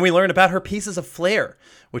 And we learn about her pieces of flair,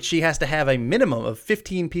 which she has to have a minimum of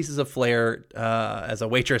 15 pieces of flair as a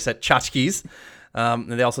waitress at Tchotchke's.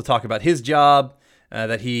 And they also talk about his job,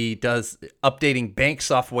 that he does updating bank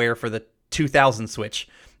software for the 2000 switch.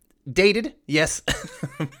 Dated, yes,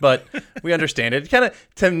 but we understand it. Kind of,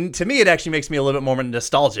 to me, it actually makes me a little bit more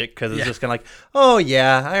nostalgic because it's just kind of like, oh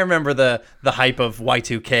yeah, I remember the hype of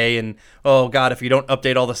Y2K, and oh god, if you don't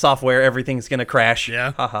update all the software, everything's gonna crash.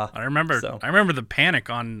 Yeah, haha. I remember the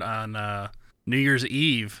panic on New Year's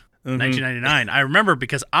Eve, 1999. I remember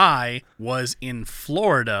because I was in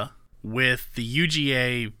Florida with the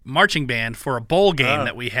UGA marching band for a bowl game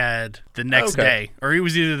that we had the next day. Or it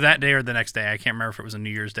was either that day or the next day. I can't remember if it was a New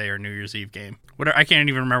Year's Day or New Year's Eve game. I can't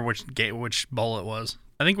even remember which bowl it was.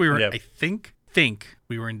 I think we were I think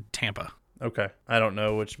we were in Tampa. Okay. I don't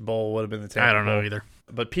know which bowl would have been the Tampa I don't know bowl. either.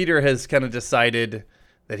 But Peter has kind of decided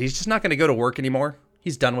that he's just not going to go to work anymore.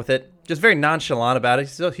 He's done with it. Just very nonchalant about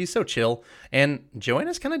it. He's so chill. And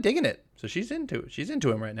Joanna's kind of digging it. So she's into it. She's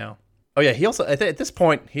into him right now. Oh yeah, he also at this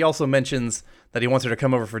point he also mentions that he wants her to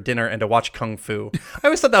come over for dinner and to watch Kung Fu. I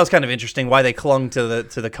always thought that was kind of interesting why they clung to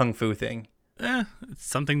the Kung Fu thing. It's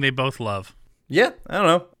something they both love. Yeah, I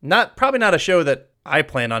don't know. Probably not a show that I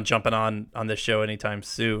plan on jumping on this show anytime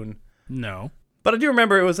soon. No. But I do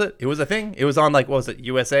remember it was a thing. It was on like, what was it,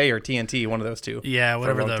 USA or TNT, one of those two. Yeah,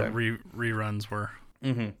 whatever the reruns were.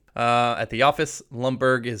 Mm-hmm. At the office,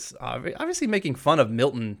 Lumberg is obviously making fun of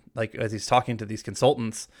Milton, like as he's talking to these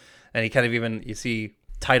consultants. And he kind of even, you see,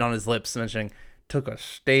 tight on his lips, mentioning, took a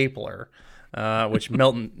stapler, which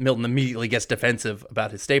Milton immediately gets defensive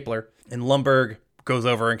about his stapler. And Lumberg goes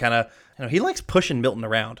over and kind of, he likes pushing Milton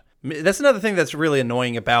around. That's another thing that's really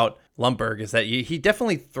annoying about Lumberg is that he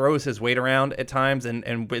definitely throws his weight around at times.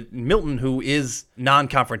 And with Milton, who is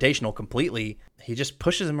non-confrontational completely, he just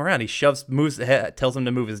pushes him around. He moves the head, tells him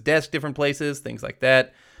to move his desk different places, things like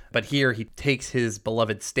that. But here he takes his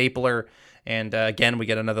beloved stapler. And again, we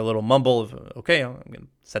get another little mumble of, okay, I'm going to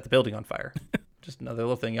set the building on fire. Just another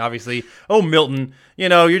little thing. Obviously, oh, Milton,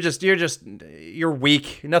 you're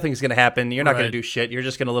weak. Nothing's going to happen. You're not going to do shit. You're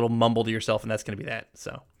just going to little mumble to yourself, and that's going to be that.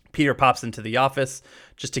 So Peter pops into the office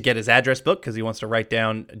just to get his address book because he wants to write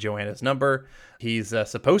down Joanna's number. He's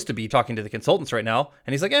supposed to be talking to the consultants right now,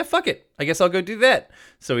 and he's like, fuck it. I guess I'll go do that.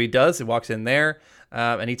 So he does. He walks in there,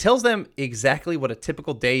 and he tells them exactly what a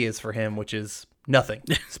typical day is for him, which is nothing.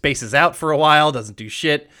 Spaces out for a while, doesn't do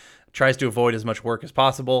shit, tries to avoid as much work as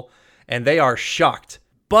possible, and they are shocked.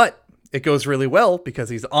 But it goes really well because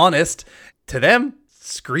he's honest. To them,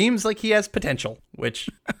 screams like he has potential, which,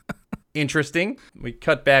 interesting. We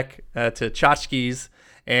cut back to Tchotchke's,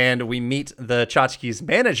 and we meet the Tchotchke's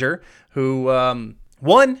manager, who,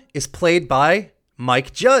 one, is played by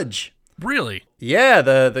Mike Judge. Really? Yeah,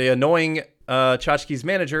 the annoying Tchotchke's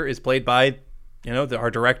manager is played by our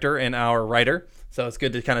director and our writer. So it's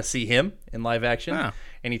good to kind of see him in live action. Oh.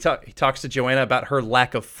 And he talks to Joanna about her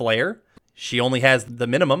lack of flair. She only has the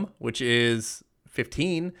minimum, which is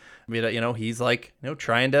 15. I mean, he's like,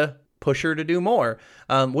 trying to push her to do more,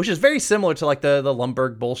 which is very similar to like the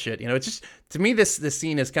Lumberg bullshit. It's just, to me, this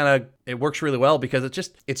scene is kind of, it works really well because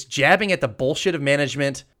it's jabbing at the bullshit of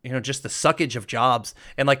management, just the suckage of jobs.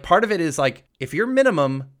 And like part of it is like, if your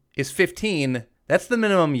minimum is 15, that's the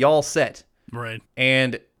minimum y'all set. Right.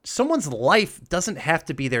 And someone's life doesn't have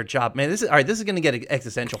to be their job. Man, this is going to get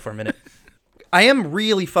existential for a minute. I am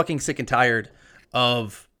really fucking sick and tired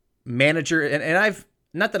of manager, and I've,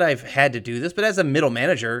 not that I've had to do this, but as a middle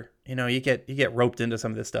manager, you get roped into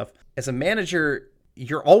some of this stuff. As a manager,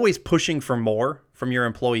 you're always pushing for more from your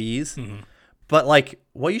employees. Mm-hmm. But like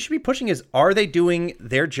what you should be pushing is, are they doing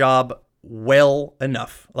their job well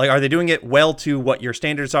enough? Like, are they doing it well to what your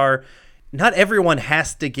standards are? Not everyone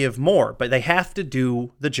has to give more, but they have to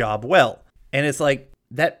do the job well. And it's like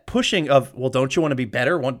that pushing of, well, don't you want to be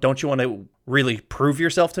better? Don't you want to really prove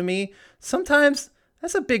yourself to me? Sometimes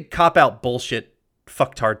that's a big cop-out bullshit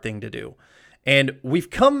fucktard thing to do. And we've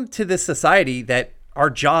come to this society that our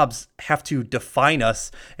jobs have to define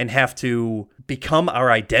us and have to become our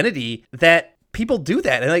identity, that people do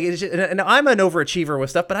that. And like, and I'm an overachiever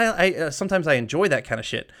with stuff, but I sometimes I enjoy that kind of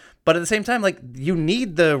shit. But at the same time, like, you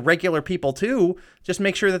need the regular people too, just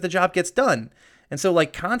make sure that the job gets done. And so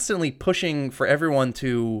like constantly pushing for everyone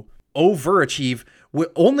to overachieve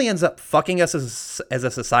only ends up fucking us as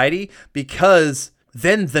a society, because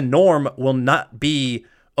then the norm will not be,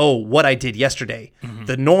 oh, what I did yesterday.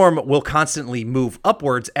 The norm will constantly move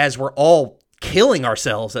upwards as we're all killing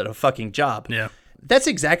ourselves at a fucking job. Yeah. That's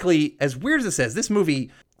exactly, as weird as it says, this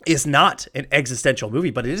movie is not an existential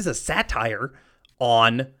movie, but it is a satire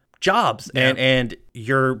on jobs and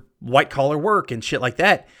your white collar work and shit like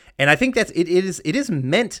that. And I think it is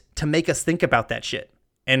meant to make us think about that shit.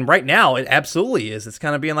 And right now it absolutely is. It's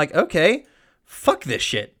kind of being like, okay, fuck this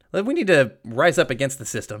shit. Like, we need to rise up against the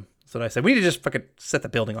system. That's what I said. We need to just fucking set the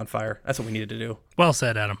building on fire. That's what we needed to do. Well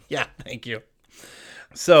said, Adam. Yeah, thank you.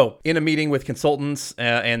 So, in a meeting with consultants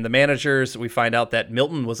and the managers, we find out that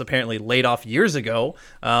Milton was apparently laid off years ago,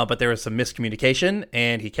 but there was some miscommunication,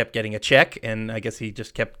 and he kept getting a check, and I guess he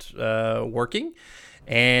just kept working.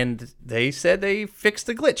 And they said they fixed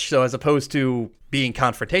the glitch. So, as opposed to being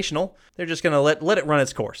confrontational, they're just going to let it run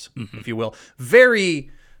its course, if you will.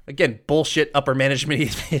 Very, again, bullshit upper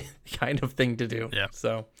management kind of thing to do. Yeah.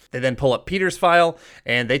 So, they then pull up Peter's file,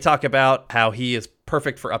 and they talk about how he is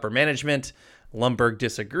perfect for upper management. Lumbergh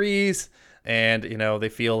disagrees, and they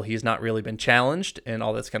feel he's not really been challenged and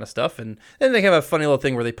all this kind of stuff. And then they have a funny little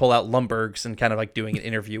thing where they pull out Lumbergh's and kind of like doing an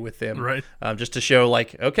interview with them, right? Just to show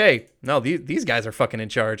like, okay, no, these guys are fucking in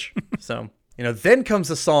charge. So then comes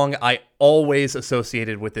a song I always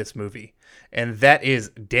associated with this movie, and that is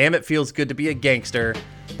 "Damn It Feels Good to Be a Gangster"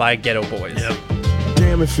 by Ghetto Boys. Yep.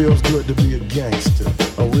 Damn, it feels good to be a gangster.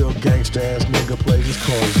 A real gangsta-ass nigga plays his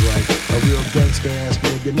cards right. A real gangsta-ass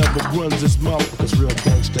nigga never runs his mouth, because real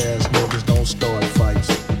gangsta-ass niggas don't start fights.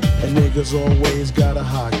 And niggas always got a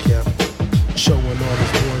high cap, showing all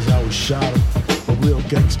his boys how he shot him. But real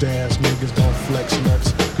gangsta-ass niggas don't flex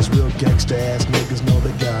nuts, because real gangsta-ass niggas know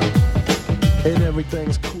they got him. And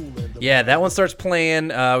everything's cool. Yeah, that one starts playing.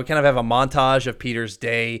 We kind of have a montage of Peter's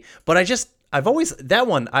day, but I've always, that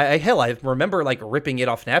one, I remember like ripping it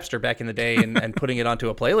off Napster back in the day and putting it onto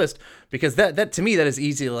a playlist, because that to me, that is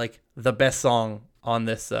easily like the best song on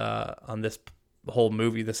this whole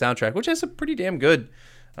movie, the soundtrack, which has a pretty damn good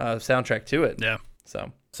soundtrack to it. Yeah.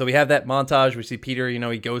 So we have that montage. We see Peter,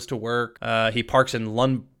 he goes to work. He parks in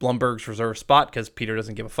Lumbergh's reserved spot because Peter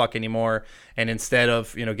doesn't give a fuck anymore. And instead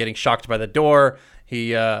of, getting shocked by the door,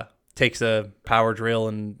 he takes a power drill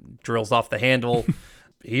and drills off the handle.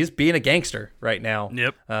 He's being a gangster right now.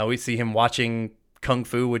 Yep. We see him watching Kung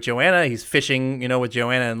Fu with Joanna. He's fishing, with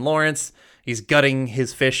Joanna and Lawrence. He's gutting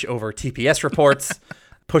his fish over TPS reports,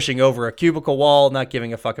 pushing over a cubicle wall, not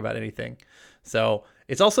giving a fuck about anything. So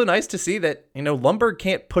it's also nice to see that, Lumbergh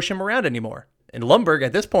can't push him around anymore. And Lumbergh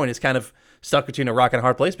at this point is kind of stuck between a rock and a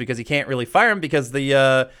hard place, because he can't really fire him because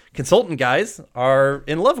the consultant guys are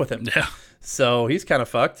in love with him. Yeah. So he's kind of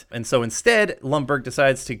fucked. And so instead, Lumbergh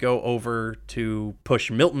decides to go over to push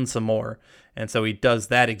Milton some more. And so he does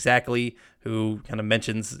that exactly, who kind of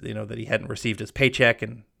mentions, that he hadn't received his paycheck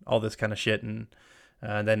and all this kind of shit. And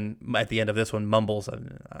then at the end of this one, mumbles,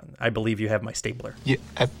 "I believe you have my stapler." Yeah,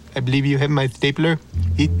 I believe you have my stapler.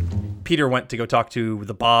 Peter went to go talk to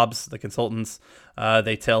the Bobs, the consultants.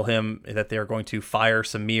 They tell him that they're going to fire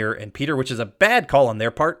Samir and Peter, which is a bad call on their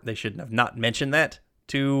part. They should have not mentioned that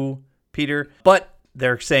to Peter, but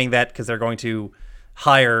they're saying that because they're going to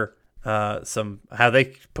hire some, how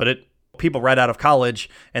they put it, people right out of college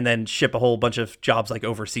and then ship a whole bunch of jobs like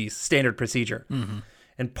overseas, standard procedure. Mm-hmm.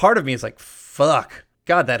 And part of me is like, fuck,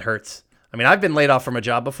 God, that hurts. I mean, I've been laid off from a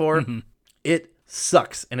job before. Mm-hmm. It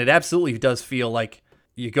sucks. And it absolutely does feel like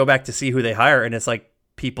you go back to see who they hire, and it's like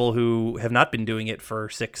people who have not been doing it for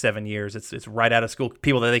 6-7 years. It's right out of school,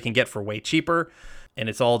 people that they can get for way cheaper. And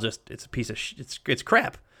it's all just, it's a piece of it's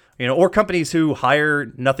crap. Or companies who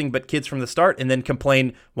hire nothing but kids from the start and then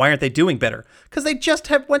complain, why aren't they doing better? Because they just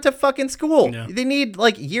went to fucking school. Yeah. They need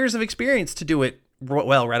like years of experience to do it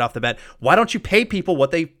well right off the bat. Why don't you pay people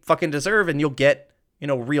what they fucking deserve, and you'll get,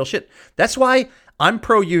 real shit? That's why I'm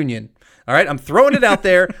pro-union. All right, I'm throwing it out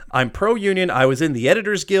there. I'm pro-union. I was in the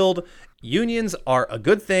Editors Guild. Unions are a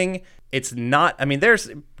good thing. It's not,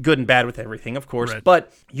 there's good and bad with everything, of course, right.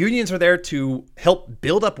 But unions are there to help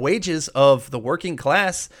build up wages of the working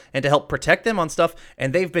class and to help protect them on stuff.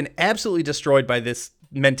 And they've been absolutely destroyed by this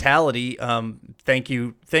mentality. Thank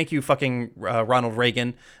you, fucking Ronald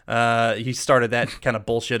Reagan. He started that kind of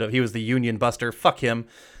bullshit he was the union buster. Fuck him.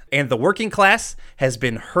 And the working class has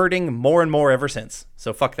been hurting more and more ever since.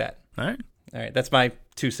 So fuck that. All right. That's my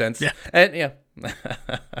 2 cents. Yeah. And yeah.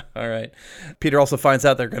 All right. Peter also finds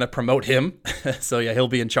out they're going to promote him. So yeah, he'll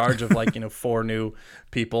be in charge of 4 new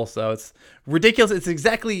people. So it's ridiculous. It's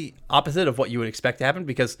exactly opposite of what you would expect to happen,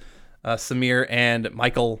 because Samir and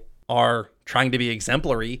Michael are trying to be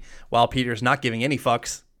exemplary while Peter's not giving any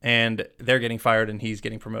fucks, and they're getting fired and he's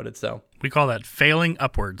getting promoted. So we call that failing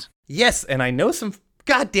upwards. Yes. And I know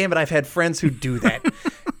God damn it, I've had friends who do that.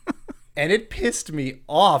 And it pissed me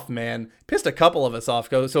off, man. Pissed a couple of us off.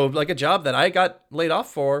 So like a job that I got laid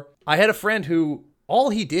off for, I had a friend who all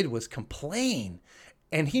he did was complain.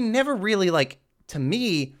 And he never really, like, to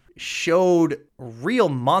me, showed real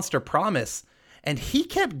monster promise. And he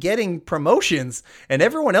kept getting promotions and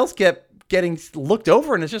everyone else kept getting looked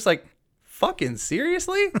over. And it's just like, fucking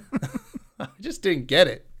seriously? I just didn't get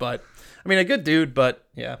it. But I mean, a good dude, but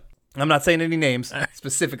yeah. I'm not saying any names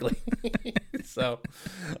specifically. So,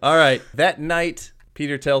 all right. That night,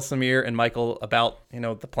 Peter tells Samir and Michael about,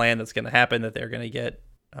 the plan that's going to happen, that they're going to get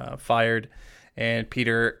fired. And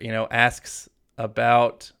Peter, asks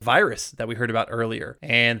about virus that we heard about earlier,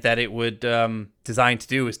 and that it would designed to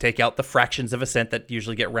do is take out the fractions of a cent that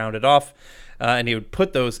usually get rounded off, and he would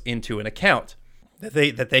put those into an account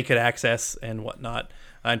that they could access and whatnot.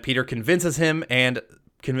 And Peter convinces him and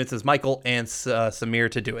convinces Michael and Samir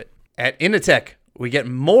to do it. At Initech, we get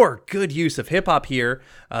more good use of hip-hop here.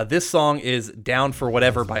 This song is Down for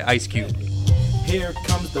Whatever by Ice Cube. Here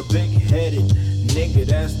comes the big-headed nigga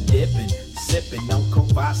that's dipping, sipping on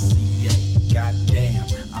Courvoisier. Goddamn,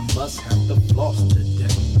 I must have the floss today.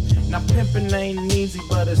 Now pimping ain't easy,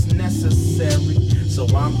 but it's necessary. So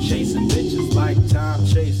I'm chasing bitches like Tom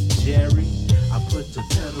chased Jerry. I put the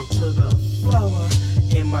pedal to the floor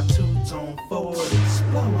in my two-tone Ford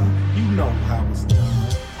Explorer. You know how it's done.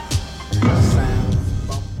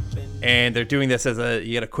 And they're doing this as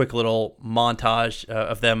you get a quick little montage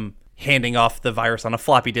of them handing off the virus on a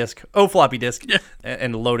floppy disk. Yeah.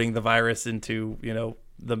 And loading the virus into,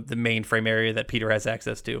 the mainframe area that Peter has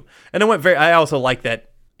access to. And I also like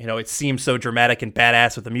that, it seems so dramatic and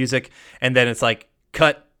badass with the music. And then it's like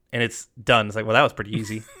cut and it's done. It's like, well, that was pretty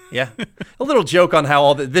easy. Yeah. A little joke on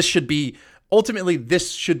how this should be. Ultimately,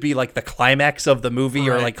 this should be like the climax of the movie,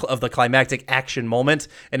 right, or like of the climactic action moment.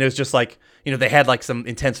 And it was just like, they had like some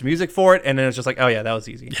intense music for it. And then it was just like, oh yeah, that was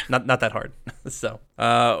easy. Not that hard. So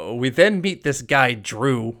we then meet this guy,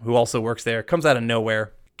 Drew, who also works there. Comes out of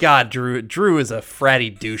nowhere. God, Drew is a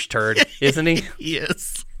fratty douche turd, isn't he?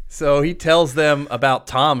 Yes. So he tells them about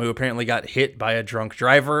Tom, who apparently got hit by a drunk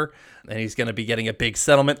driver. And he's going to be getting a big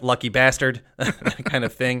settlement, lucky bastard, kind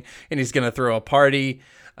of thing. And he's going to throw a party.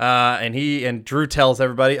 And Drew tells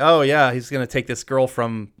everybody, oh yeah, he's going to take this girl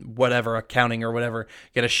from whatever, accounting or whatever,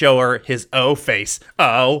 going to show her his O face.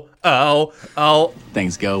 Oh.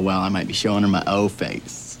 Things go well, I might be showing her my O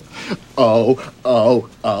face. Oh.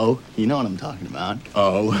 You know what I'm talking about.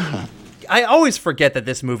 Oh. I always forget that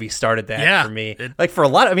this movie started that for me. Like for a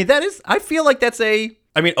lot, I feel like that's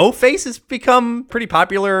O face has become pretty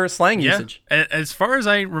popular slang usage. As far as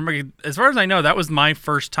I remember, as far as I know, that was my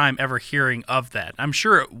first time ever hearing of that. I'm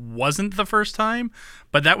sure it wasn't the first time,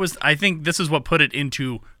 but I think this is what put it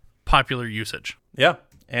into popular usage. Yeah.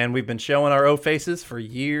 And we've been showing our O faces for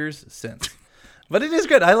years since. But it is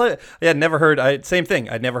good. Never heard. Same thing.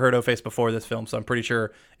 I'd never heard O face before this film, so I'm pretty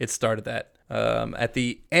sure it started that. At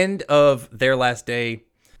the end of their last day,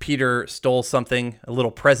 Peter stole something, a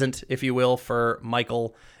little present, if you will, for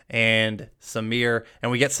Michael and Samir.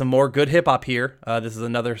 And we get some more good hip-hop here. This is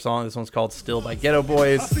another song. This one's called Still by Ghetto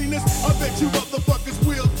Boys. I seen this, I bet you motherfuckers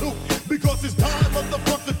will too. Because it's time,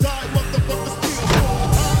 motherfucker, die, motherfucker,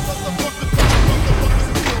 steal. Time, motherfucker, die,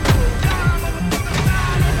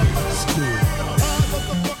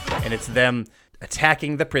 and it's them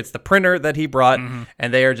attacking the printer that he brought,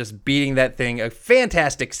 and they are just beating that thing. A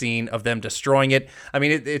fantastic scene of them destroying it. I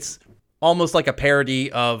mean, it's almost like a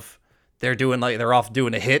parody of they're off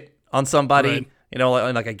doing a hit on somebody,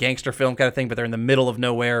 right, like a gangster film kind of thing, but they're in the middle of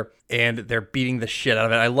nowhere and they're beating the shit out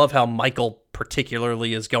of it. I love how Michael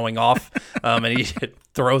particularly is going off, and he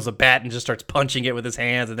throws a bat and just starts punching it with his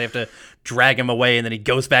hands, and they have to drag him away, and then he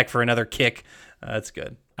goes back for another kick. It's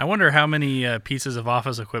good. I wonder how many pieces of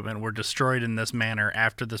office equipment were destroyed in this manner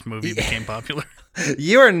after this movie became popular.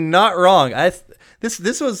 You are not wrong.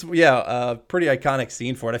 This was a pretty iconic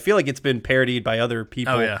scene for it. I feel like it's been parodied by other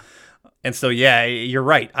people. Oh yeah. And so you're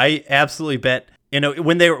right. I absolutely bet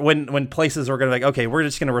when places were gonna okay, we're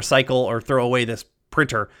just gonna recycle or throw away this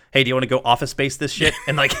printer. Hey, do you want to go Office Space this shit?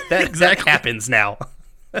 And that exactly. That happens now.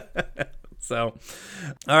 So,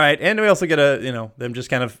 all right, and we also get them just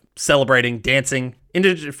kind of celebrating, dancing,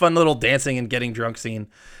 into fun little dancing and getting drunk scene.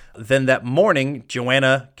 Then that morning,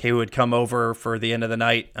 Joanna, who had come over for the end of the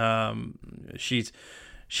night,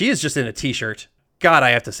 she is just in a t-shirt. God, I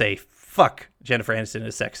have to say, fuck, Jennifer Aniston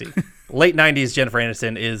is sexy. Late 90s Jennifer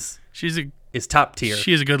Aniston is top tier.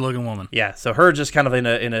 She is a good looking woman. Yeah, so her just kind of in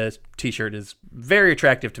a t-shirt is very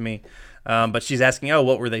attractive to me. But she's asking,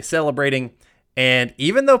 what were they celebrating? And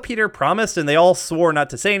even though Peter promised and they all swore not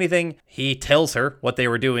to say anything, he tells her what they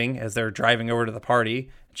were doing as they're driving over to the party.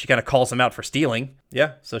 She kind of calls him out for stealing.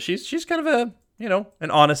 Yeah, so she's kind of a,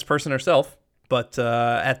 an honest person herself. But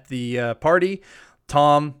at the party,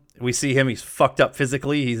 Tom, we see him. He's fucked up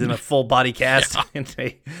physically. He's in a full body cast in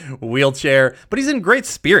a wheelchair, but he's in great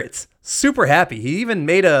spirits. Super happy. He even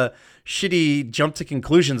made a shitty jump to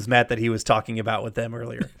conclusions mat that he was talking about with them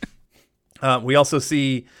earlier. We also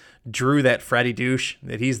see Drew, that fratty douche,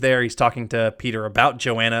 that he's there. He's talking to Peter about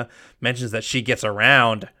Joanna, mentions that she gets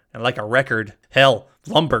around and like a record. Hell,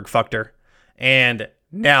 Lumberg fucked her. And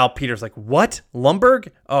now Peter's like, what? Lumberg?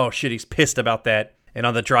 Oh shit, he's pissed about that. And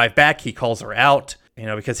on the drive back, he calls her out,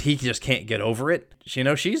 because he just can't get over it.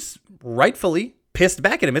 She's rightfully pissed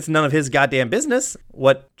back at him. It's none of his goddamn business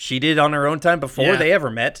what she did on her own time before they ever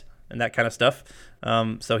met and that kind of stuff.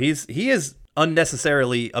 So he is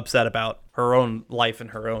unnecessarily upset about her own life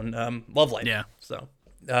and her own love life. Yeah. So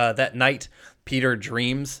that night, Peter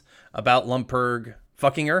dreams about Lumberg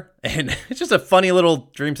fucking her, and it's just a funny little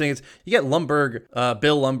dream thing. It's, you get Lumberg,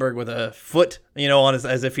 Bill Lumberg, with a foot, on his,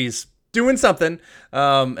 as if he's doing something,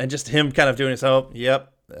 and just him kind of doing his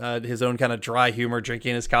his own kind of dry humor,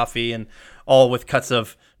 drinking his coffee, and all with cuts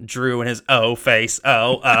of Drew and his face,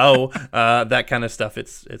 that kind of stuff.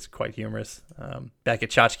 It's quite humorous. Back at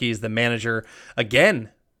Tchotchke's, the manager again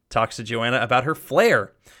talks to Joanna about her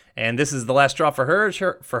flair, and this is the last straw for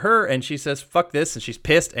her, and she says fuck this, and she's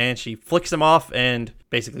pissed, and she flicks him off and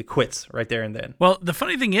basically quits right there and then. Well, the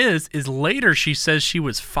funny thing is later she says she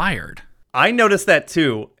was fired. I noticed that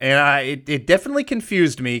too, and it definitely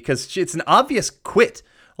confused me because it's an obvious quit.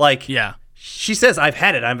 Like, yeah, she says, I've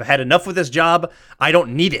had it. I've had enough with this job. I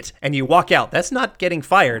don't need it. And you walk out. That's not getting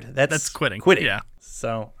fired. That's quitting. Yeah.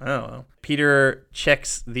 So, I don't know. Peter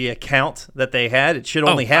checks the account that they had. It should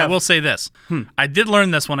only have... I will say this. I did learn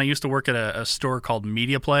this when I used to work at a store called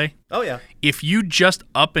Media Play. Oh, yeah. If you just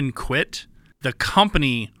up and quit, the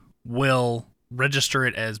company will register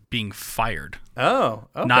it as being fired. Oh,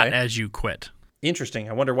 okay. Not as you quit. Interesting.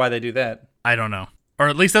 I wonder why they do that. I don't know. Or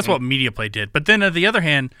at least that's what Media Play did. But then on the other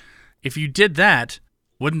hand, if you did that,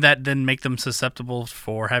 wouldn't that then make them susceptible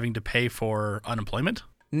for having to pay for unemployment?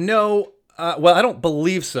 No. Well, I don't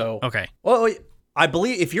believe so. Okay. Well, I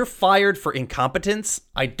believe if you're fired for incompetence,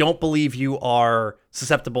 I don't believe you are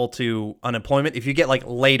susceptible to unemployment. If you get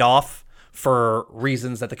laid off for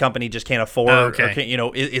reasons that the company just can't afford, or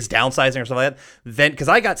is downsizing or something like that, then, because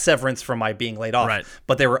I got severance from my being laid off, right.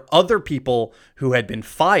 But there were other people who had been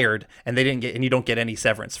fired and they didn't get, and you don't get any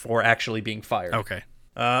severance for actually being fired. Okay.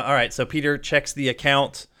 All right. So Peter checks the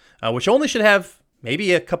account, which only should have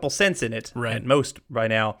maybe a couple cents in it at most by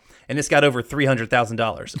now, and it's got over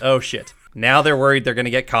 $300,000. Oh shit! Now they're worried they're going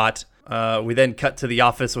to get caught. We then cut to the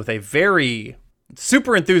office with a very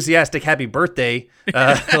super enthusiastic happy birthday,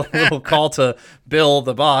 a little call to Bill,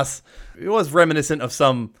 the boss. It was reminiscent of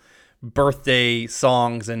some birthday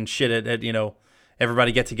songs and shit at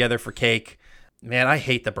everybody get together for cake. Man, I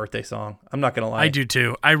hate the birthday song. I'm not going to lie. I do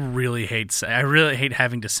too. I really hate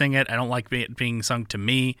having to sing it. I don't like it being sung to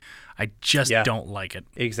me. I just don't like it.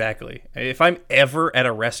 Exactly. If I'm ever at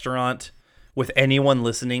a restaurant with anyone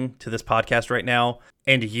listening to this podcast right now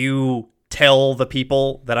and you tell the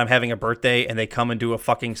people that I'm having a birthday and they come and do a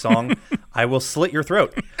fucking song, I will slit your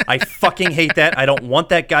throat. I fucking hate that. I don't want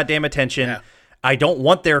that goddamn attention. Yeah. I don't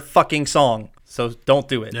want their fucking song. So don't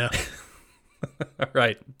do it. Yeah. All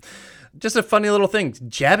right. Just a funny little thing.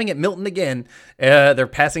 Jabbing at Milton again. They're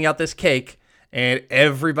passing out this cake and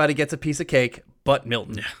everybody gets a piece of cake but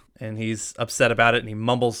Milton. Yeah. And he's upset about it and he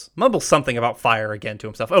mumbles something about fire again to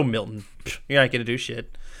himself. Oh, Milton, you're not going to do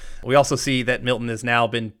shit. We also see that Milton has now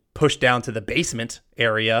been pushed down to the basement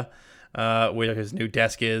area where his new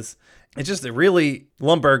desk is. It's just really,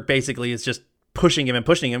 Lumberg basically is just pushing him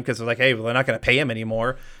because they're like, hey, well, they're not going to pay him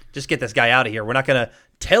anymore. Just get this guy out of here. We're not going to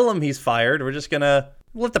tell him he's fired. We're just going to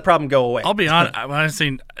let the problem go away. I'll be honest.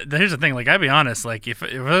 Honestly, here's the thing. I'll be honest. If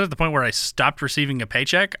I was at the point where I stopped receiving a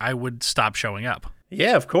paycheck, I would stop showing up.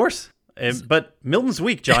 Yeah, of course. But Milton's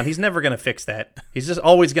weak, John. He's never going to fix that. He's just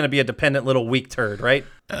always going to be a dependent little weak turd, right?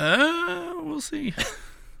 We'll see.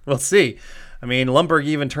 We'll see. I mean, Lumberg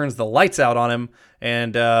even turns the lights out on him,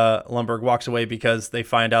 and Lumberg walks away because they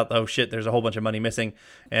find out, oh shit, there's a whole bunch of money missing.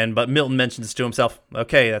 But Milton mentions to himself,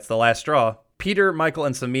 okay, that's the last straw. Peter, Michael,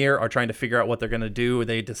 and Samir are trying to figure out what they're going to do.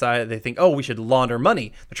 They think, oh, we should launder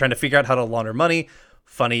money. They're trying to figure out how to launder money.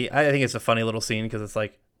 Funny. I think it's a funny little scene because it's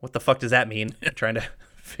like, what the fuck does that mean? Trying to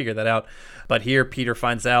figure that out. But here, Peter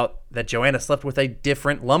finds out that Joanna slept with a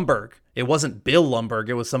different Lumberg. It wasn't Bill Lumberg.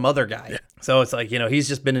 It was some other guy. Yeah. So it's like, he's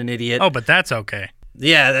just been an idiot. Oh, but that's okay.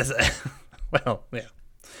 Yeah. That's well, yeah.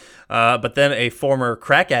 But then a former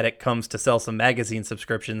crack addict comes to sell some magazine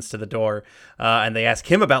subscriptions to the door, and they ask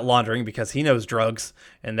him about laundering because he knows drugs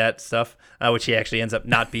and that stuff, which he actually ends up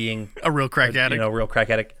not being a real crack addict. Real crack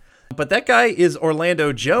addict. But that guy is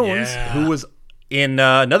Orlando Jones, who was in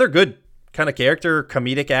another good kind of character,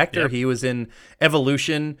 comedic actor. He was in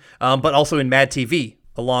Evolution, but also in Mad TV,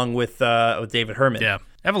 along with David Herman. Yeah.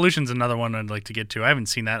 Evolution's another one I'd like to get to. I haven't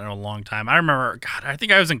seen that in a long time. I remember, I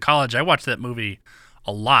think I was in college. I watched that movie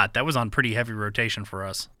a lot. That was on pretty heavy rotation for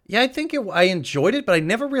us. Yeah, I think I enjoyed it, but I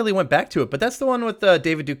never really went back to it. But that's the one with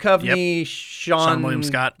David Duchovny, Sean William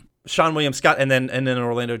Scott, and then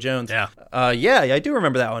Orlando Jones. Yeah. I do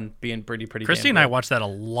remember that one being pretty. Christy and I watched that a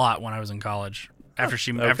lot when I was in college. After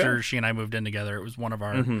she and I moved in together, it was one of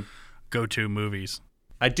our go-to movies.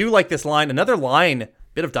 I do like this line. Another line,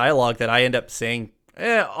 bit of dialogue that I end up saying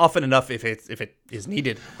often enough if it is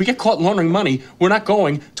needed. We get caught laundering money, we're not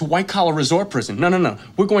going to white-collar resort prison. No.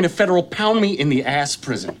 We're going to federal pound-me-in-the-ass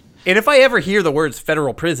prison. And if I ever hear the words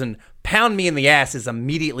federal prison, pound me in the ass is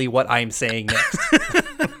immediately what I'm saying next.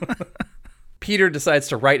 Peter decides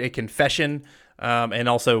to write a confession and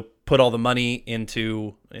also put all the money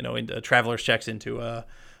into traveler's checks into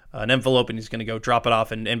an envelope, and he's going to go drop it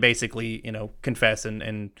off and basically, confess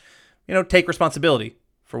and take responsibility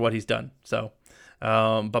for what he's done. So,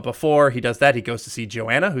 but before he does that, he goes to see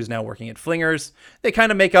Joanna, who's now working at Flingers. They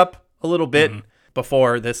kind of make up a little bit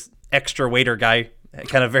before this extra waiter guy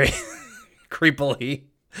kind of very creepily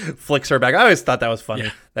flicks her back. I always thought that was funny,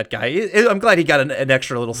 that guy. I'm glad he got an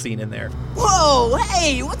extra little scene in there. Whoa,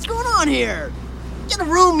 hey, what's going on here? Get a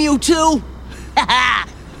room, you two. I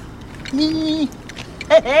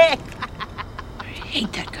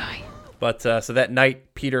hate that guy. But so that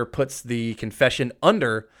night, Peter puts the confession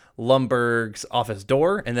under Lumbergh's office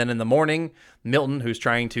door, and then in the morning, Milton, who's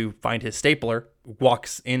trying to find his stapler,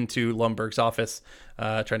 walks into Lumbergh's office,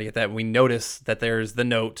 trying to get that. We notice that there's the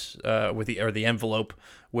note with the envelope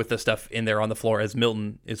with the stuff in there on the floor as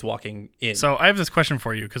Milton is walking in. So I have this question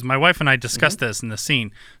for you, because my wife and I discussed this in the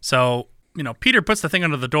scene. So, Peter puts the thing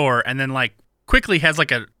under the door and then quickly has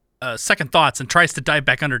a second thoughts and tries to dive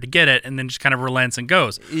back under to get it, and then just kind of relents and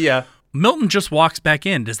goes. Yeah. Milton just walks back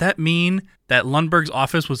in. Does that mean that Lundberg's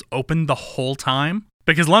office was open the whole time?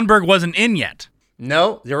 Because Lundberg wasn't in yet.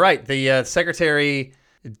 No, you're right. The secretary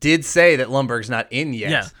did say that Lundberg's not in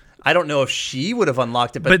yet. Yeah. I don't know if she would have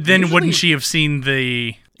unlocked it. But then wouldn't she have seen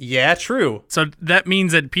the... Yeah, true. So that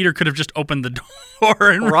means that Peter could have just opened the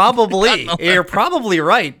door. And probably. You're probably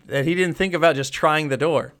right that he didn't think about just trying the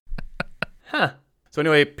door. Huh. So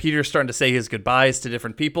anyway, Peter's starting to say his goodbyes to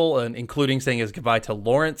different people, and including saying his goodbye to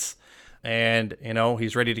Lawrence. And,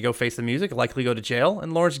 he's ready to go face the music, likely go to jail.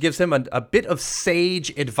 And Lawrence gives him a bit of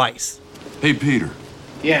sage advice. Hey, Peter.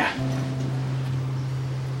 Yeah.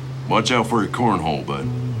 Watch out for your cornhole, bud.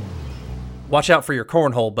 Watch out for your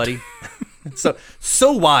cornhole, buddy. So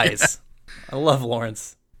wise. I love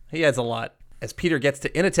Lawrence. He adds a lot. As Peter gets to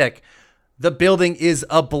Initech, the building is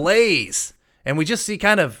ablaze. And we just see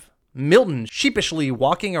kind of Milton sheepishly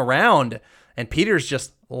walking around, and Peter's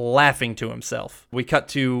just laughing to himself. We cut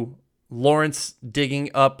to Lawrence digging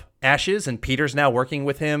up ashes, and Peter's now working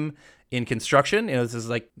with him in construction. This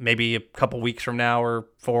is maybe a couple weeks from now, or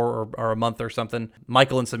 4 or a month or something.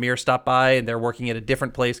 Michael and Samir stop by, and they're working at a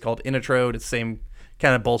different place called Innitrode. It's the same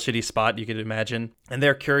kind of bullshitty spot you could imagine. And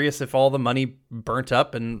they're curious if all the money burnt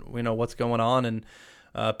up and what's going on. And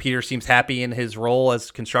Peter seems happy in his role as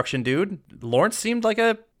construction dude. Lawrence seemed like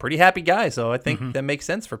a pretty happy guy, so I think that makes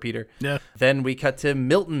sense for Peter. Yeah. Then we cut to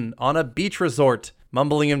Milton on a beach resort,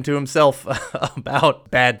 mumbling him to himself about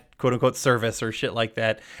bad quote-unquote service or shit like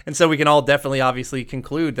that. And so we can all definitely obviously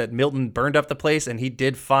conclude that Milton burned up the place, and he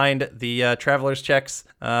did find the traveler's checks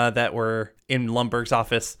that were in Lumbergh's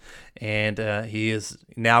office, and he is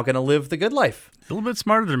now going to live the good life. A little bit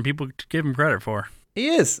smarter than people give him credit for. He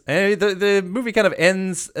is. And the movie kind of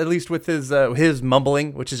ends, at least with his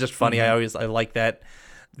mumbling, which is just funny. I like that.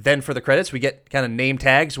 Then for the credits, we get kind of name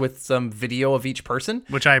tags with some video of each person,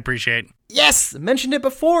 which I appreciate. Yes, mentioned it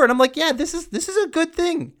before, and I'm like, yeah, this is a good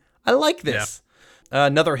thing. I like this. Yeah.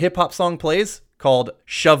 Another hip hop song plays called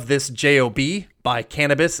 "Shove This J.O.B." by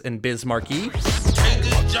Cannabis and Biz Markie.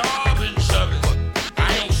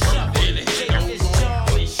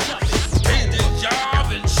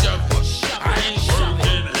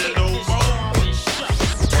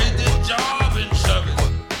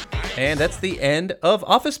 And that's the end of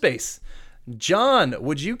Office Space. John,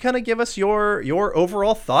 would you kind of give us your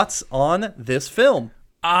overall thoughts on this film?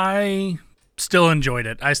 I still enjoyed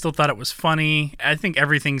it. I still thought it was funny. I think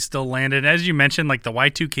everything still landed. As you mentioned, the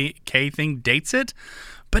Y2K thing dates it,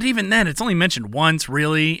 But even then, it's only mentioned once,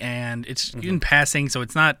 really, and it's in passing, so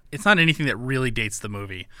it's not anything that really dates the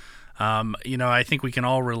movie. I think we can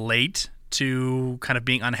all relate to kind of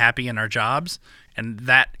being unhappy in our jobs, and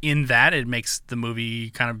it makes the movie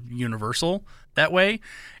kind of universal that way.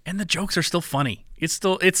 And the jokes are still funny. I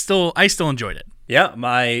still enjoyed it. Yeah,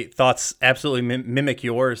 my thoughts absolutely mimic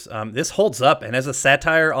yours. This holds up, and as a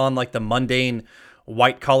satire on like the mundane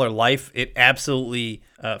white-collar life, it absolutely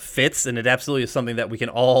fits, and it absolutely is something that we can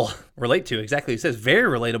all relate to. Exactly. It says very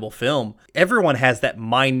relatable film. Everyone has that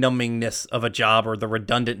mind-numbingness of a job or the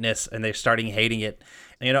redundantness, and they're starting hating it.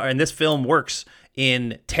 And this film works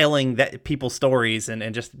in telling that people's stories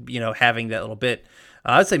and just, having that little bit.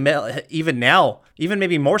 I would say even now, even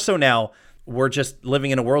maybe more so now, we're just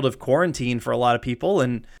living in a world of quarantine for a lot of people,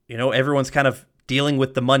 and everyone's kind of dealing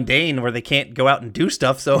with the mundane where they can't go out and do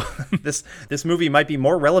stuff. So this movie might be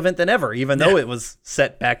more relevant than ever, even though it was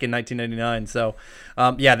set back in 1999. So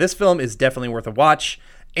this film is definitely worth a watch,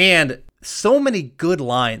 and so many good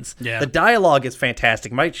lines. Yeah. The dialogue is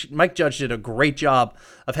fantastic. Mike Judge did a great job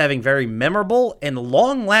of having very memorable and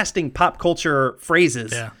long-lasting pop culture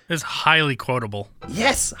phrases. Yeah, it's highly quotable.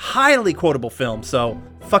 Yes, highly quotable film. So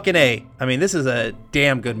fucking A. I mean, this is a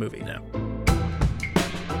damn good movie. Yeah.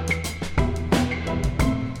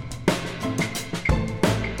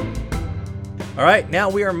 All right, now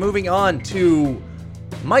we are moving on to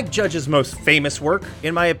Mike Judge's most famous work,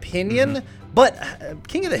 in my opinion. But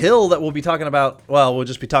King of the Hill, that we'll be talking about, we'll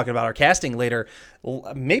just be talking about our casting later.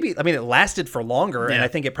 It lasted for longer, and I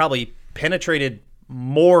think it probably penetrated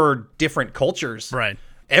more different cultures. Right.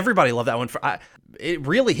 Everybody loved that one. It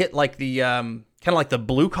really hit like the kind of like the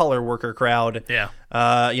blue collar worker crowd. Yeah.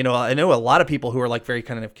 I know a lot of people who are like very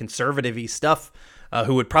kind of conservative-y stuff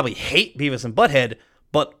who would probably hate Beavis and Butthead,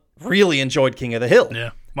 but really enjoyed King of the Hill. Yeah.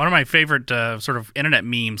 One of my favorite sort of internet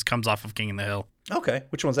memes comes off of King of the Hill. Okay.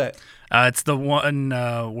 Which one's that? It's the one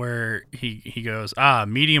where he goes,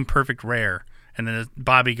 medium, perfect, rare. And then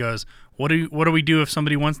Bobby goes, what do we do if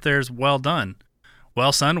somebody wants theirs well done?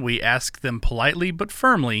 Well, son, we ask them politely but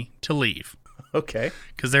firmly to leave. Okay.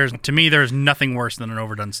 Because to me, there's nothing worse than an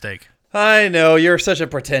overdone steak. I know. You're such a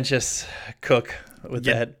pretentious cook with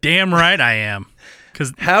that. Damn right I am.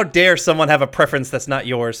 Because how dare someone have a preference that's not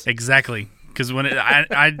yours? Exactly. Because when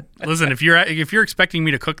I listen, if you're expecting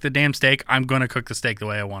me to cook the damn steak, I'm going to cook the steak the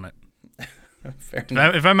way I want it. Fair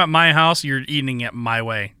enough. If I'm at my house, you're eating it my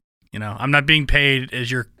way. I'm not being paid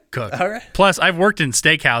as your cook. All right. Plus, I've worked in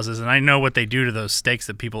steakhouses, and I know what they do to those steaks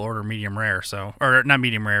that people order medium rare. Or not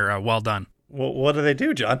medium rare, well done. Well, what do they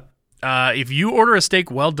do, John? If you order a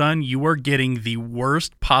steak well done, you are getting the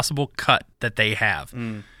worst possible cut that they have.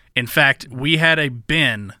 In fact, we had a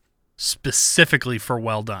bin specifically for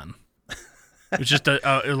well done. It was just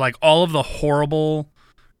like all of the horrible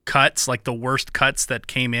cuts, like the worst cuts that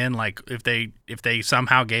came in. Like if they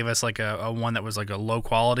somehow gave us like a one that was like a low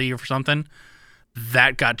quality or something,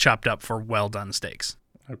 that got chopped up for well done steaks.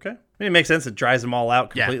 Okay, it makes sense. It dries them all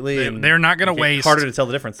out completely. Yeah, and they're not going to waste. Harder to tell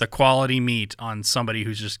the difference. The quality meat on somebody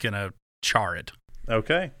who's just going to char it.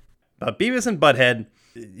 Okay, Beavis and Butthead.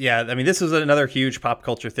 Yeah, I mean this was another huge pop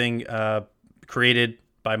culture thing created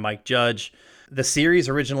by Mike Judge. The series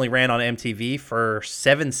originally ran on MTV for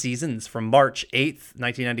 7 seasons from March 8th,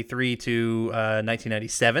 1993 to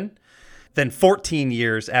 1997. Then 14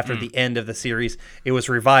 years after the end of the series, it was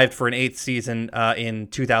revived for an 8th season in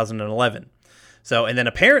 2011. So, and then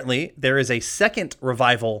apparently there is a second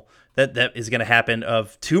revival that is going to happen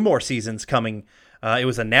of 2 more seasons coming. It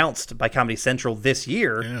was announced by Comedy Central this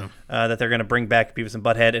year that they're going to bring back Beavis and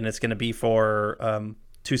Butthead, and it's going to be for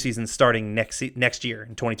 2 seasons starting next year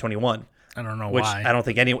in 2021. I don't know which why. I don't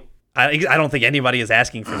think I don't think anybody is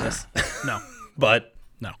asking for this. No. But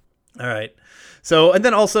no. All right. So, and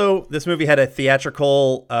then also this movie had a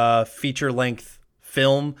theatrical feature-length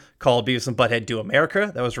film called Beavis and Butthead Do America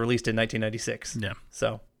that was released in 1996. Yeah.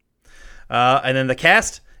 So, and then the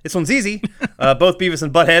cast, this one's easy. Both Beavis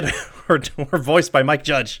and Butthead were voiced by Mike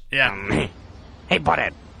Judge. Yeah. Hey,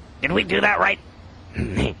 Butthead, did we do that right?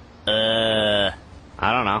 I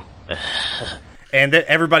don't know. And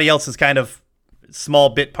everybody else is kind of small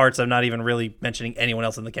bit parts. I'm not even really mentioning anyone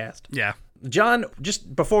else in the cast. Yeah. John,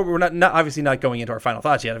 just before, we're not obviously not going into our final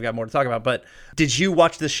thoughts yet. I've got more to talk about. But did you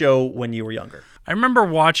watch the show when you were younger? I remember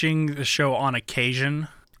watching the show on occasion.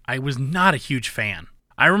 I was not a huge fan.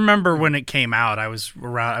 I remember when it came out, I was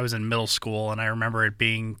in middle school, and I remember it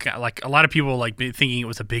being like a lot of people like thinking it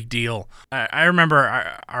was a big deal. I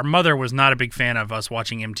remember our mother was not a big fan of us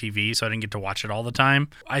watching MTV, so I didn't get to watch it all the time.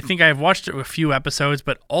 I think I've watched a few episodes,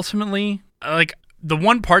 but ultimately, like the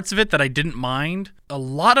one parts of it that I didn't mind, a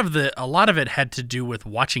lot of it had to do with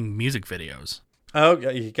watching music videos. Oh,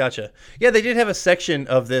 gotcha. Yeah, they did have a section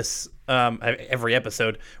of this every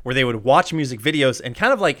episode where they would watch music videos and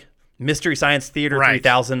kind of like Mystery Science Theater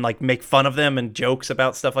 3000, like make fun of them and jokes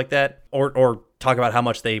about stuff like that, or talk about how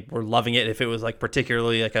much they were loving it if it was like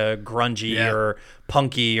particularly like a grungy or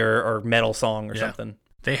punky or metal song or something.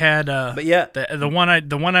 They had, but yeah, the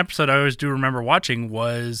one episode I always do remember watching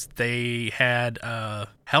was they had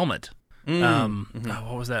Helmet.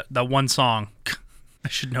 What was that? That one song. I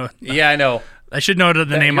should know. Yeah, I know. I should know the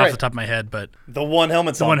name off the top of my head, but the one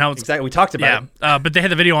Helmet song. Exactly. We talked about it. But they had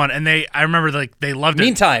the video on, and I remember they loved it.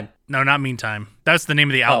 Meantime. No, not Meantime. That's the name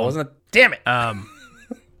of the album. Oh, wasn't it? Damn it.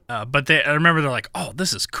 But I remember they're like, oh,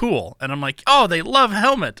 this is cool, and I'm like, oh, they love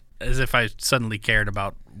Helmet, as if I suddenly cared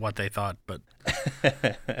about what they thought. But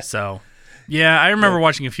so, yeah, I remember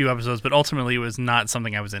watching a few episodes, but ultimately it was not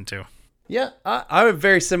something I was into. Yeah, I was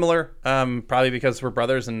very similar, probably because we're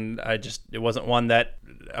brothers, and it wasn't one that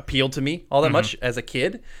appealed to me all that much as a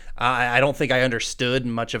kid. I don't think I understood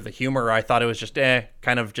much of the humor. I thought it was just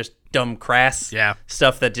kind of just dumb, crass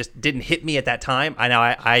stuff that just didn't hit me at that time.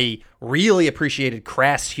 I really appreciated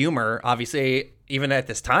crass humor. Obviously, even at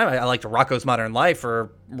this time, I liked Rocko's Modern Life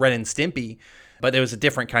or Ren and Stimpy, but it was a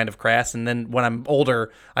different kind of crass. And then when I'm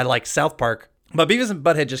older, I like South Park. But Beavis and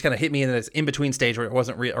Butthead just kind of hit me in this in-between stage where it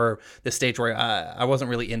wasn't or this stage where I wasn't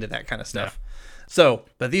really into that kind of stuff. Yeah. So,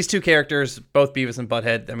 but these two characters, both Beavis and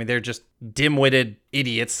Butthead, I mean, they're just dim-witted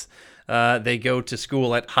idiots. They go to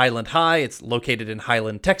school at Highland High. It's located in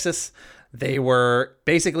Highland, Texas. They were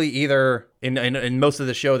basically either, in most of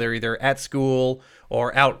the show, they're either at school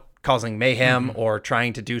or out causing mayhem or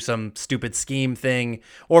trying to do some stupid scheme thing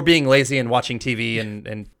or being lazy and watching TV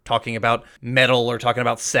and talking about metal or talking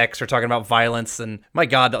about sex or talking about violence. And my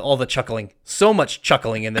God, all the chuckling. So much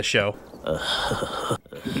chuckling in this show.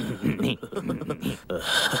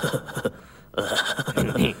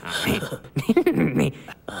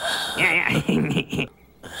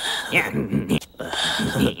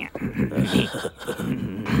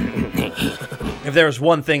 If there was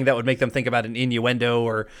one thing that would make them think about an innuendo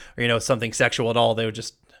or something sexual at all, they would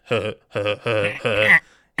just yeah.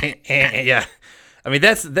 I mean,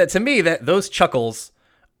 that to me, that those chuckles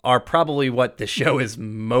are probably what the show is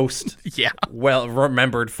most well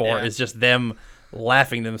remembered for, is just them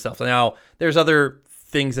laughing to themselves. Now, there's other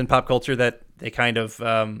things in pop culture that they kind of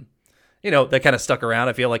that kind of stuck around.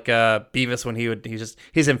 I feel like Beavis, when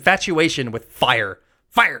his infatuation with fire.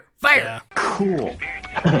 Yeah. Cool.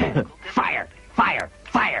 Fire.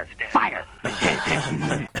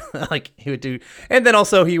 Like he would do, and then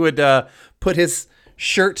also he would put his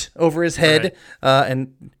shirt over his head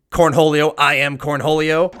and Cornholio. I am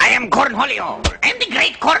Cornholio. I am Cornholio. I'm the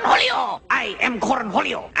great Cornholio. I am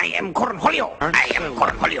Cornholio. I am Cornholio. I am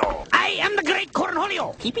Cornholio. I am the great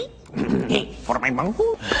Cornholio. Pee-pee? For my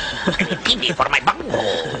bunghole? I need pee-pee for my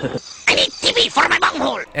bunghole. I need pee-pee for my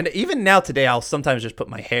bunghole. And even now today, I'll sometimes just put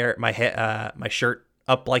my shirt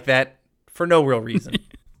up like that for no real reason.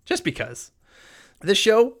 Just because. This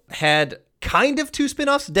show had kind of two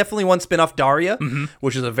spin-offs. Definitely one spin-off, Daria,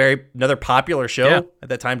 which is another popular show. At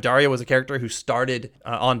that time, Daria was a character who started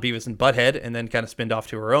on Beavis and Butthead and then kind of spinned off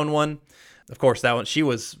to her own one. Of course, that one, she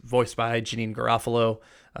was voiced by Janine Garofalo.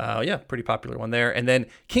 Pretty popular one there. And then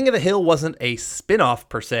King of the Hill wasn't a spin-off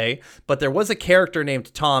per se, but there was a character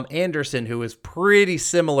named Tom Anderson who was pretty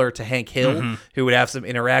similar to Hank Hill, who would have some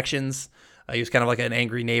interactions. He was kind of like an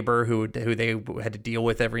angry neighbor who they had to deal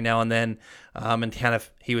with every now and then, and kind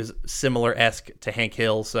of he was similar-esque to Hank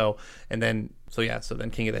Hill. So then King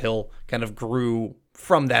of the Hill kind of grew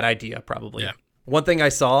from that idea, probably. Yeah. One thing I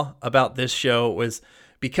saw about this show was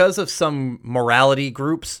because of some morality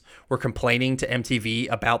groups were complaining to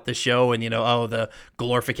MTV about the show and the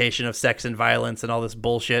glorification of sex and violence and all this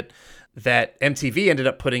bullshit, that MTV ended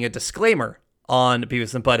up putting a disclaimer on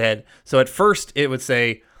Beavis and Butthead. So at first it would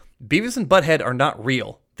say, Beavis and Butthead are not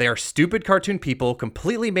real. They are stupid cartoon people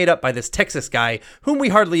completely made up by this Texas guy whom we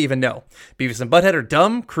hardly even know. Beavis and Butthead are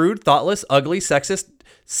dumb, crude, thoughtless, ugly, sexist,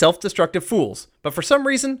 self-destructive fools. But for some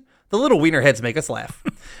reason, the little wiener heads make us laugh.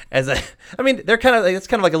 It's kind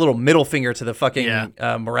of like a little middle finger to the fucking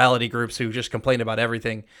morality groups who just complain about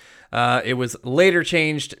everything. It was later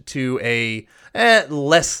changed to a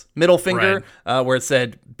less middle finger, where it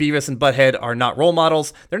said Beavis and Butthead are not role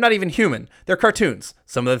models. They're not even human. They're cartoons.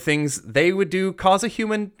 Some of the things they would do would cause a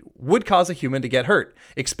human to get hurt,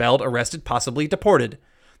 expelled, arrested, possibly deported.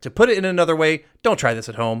 To put it in another way, don't try this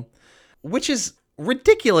at home. Which is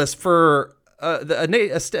ridiculous for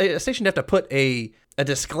a station to have to put a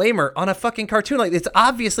disclaimer on a fucking cartoon. Like, it's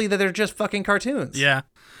obviously that they're just fucking cartoons. Yeah.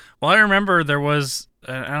 Well, I remember there was,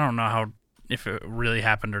 I don't know how if it really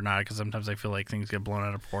happened or not, because sometimes I feel like things get blown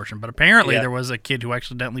out of proportion. But apparently there was a kid who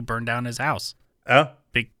accidentally burned down his house. Oh?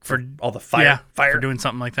 For all the fire? For doing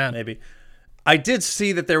something like that. Maybe. I did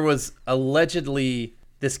see that there was allegedly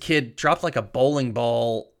this kid dropped like a bowling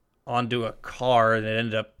ball onto a car and it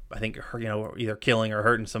ended up, I think, either killing or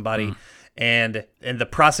hurting somebody. And the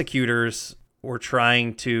prosecutors were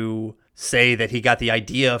trying to say that he got the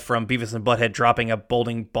idea from Beavis and Butthead dropping a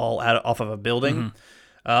bowling ball off of a building.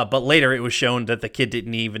 But later it was shown that the kid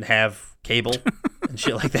didn't even have cable and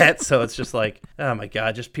shit like that. So it's just like, oh my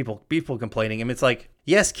God, just people complaining. I mean, it's like,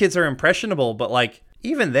 yes, kids are impressionable, but like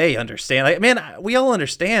even they understand. Like, man, we all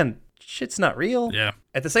understand shit's not real. Yeah.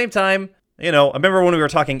 At the same time, I remember when we were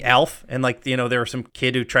talking Alf and like, there was some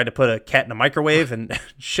kid who tried to put a cat in a microwave and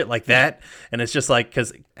shit like that. And it's just like,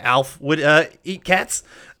 because Alf would eat cats.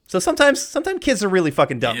 So sometimes kids are really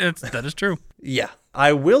fucking dumb. Yeah, that is true. Yeah.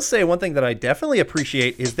 I will say one thing that I definitely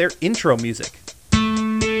appreciate is their intro music.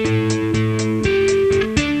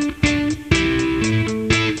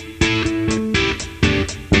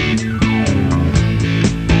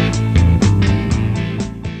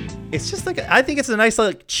 It's just like, I think it's a nice,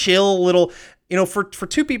 like, chill little, for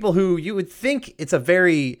two people who you would think it's a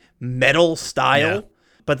very metal style,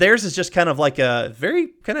 but theirs is just kind of like a very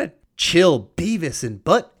kind of chill Beavis and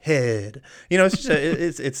Butthead. It's just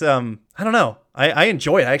it's I don't know. I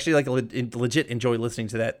enjoy it. I actually legit enjoy listening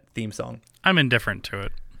to that theme song. I'm indifferent to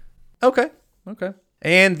it. Okay.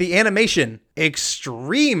 And the animation,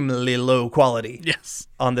 extremely low quality. Yes.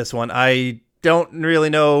 On this one, I don't really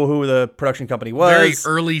know who the production company was. Very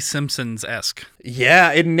early Simpsons-esque.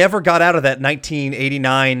 Yeah, it never got out of that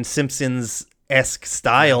 1989 Simpsons-esque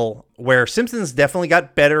style where Simpsons definitely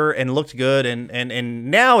got better and looked good,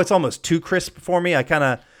 and now it's almost too crisp for me. I kind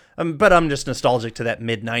of, but I'm just nostalgic to that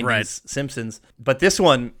mid-90s Simpsons. But this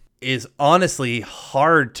one is honestly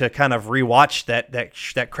hard to kind of rewatch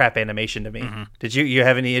that crap animation to me. Did you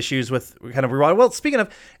have any issues with kind of rewatch? Well, speaking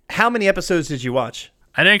of, how many episodes did you watch?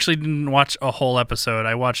 I actually didn't watch a whole episode.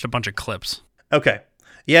 I watched a bunch of clips. Okay.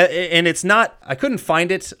 Yeah, and it's not, I couldn't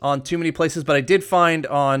find it on too many places, but I did find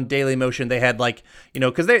on Dailymotion they had like,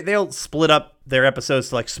 because they'll split up their episodes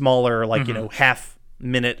to like smaller, like, half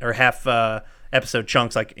minute or half episode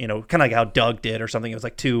chunks, like, kind of like how Doug did or something. It was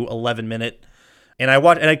like 2 11-minute. And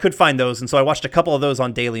I could find those, and so I watched a couple of those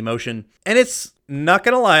on Dailymotion. And it's not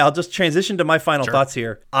gonna lie, I'll just transition to my final thoughts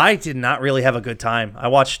here. I did not really have a good time. I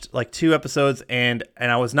watched like 2 episodes, and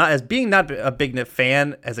I was not a big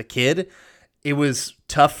fan as a kid. It was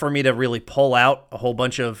tough for me to really pull out a whole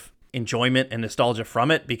bunch of enjoyment and nostalgia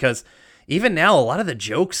from it, because even now a lot of the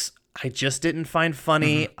jokes I just didn't find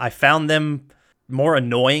funny. I found them more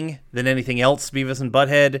annoying than anything else. Beavis and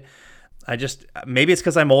Butthead. Maybe it's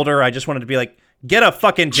because I'm older. I just wanted to be like, get a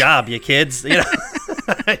fucking job, you kids.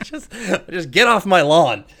 Just get off my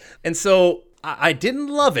lawn. And so I didn't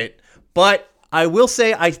love it, but I will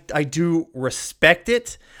say I do respect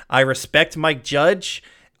it. I respect Mike Judge.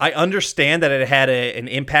 I understand that it had an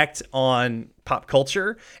impact on pop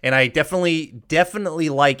culture, and I definitely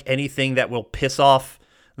like anything that will piss off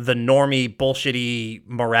the normie, bullshitty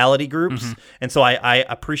morality groups. And so I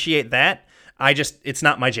appreciate that. It's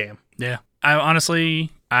not my jam. Yeah.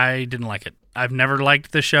 I didn't like it. I've never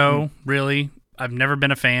liked the show, really. I've never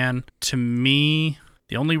been a fan. To me,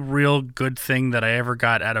 the only real good thing that I ever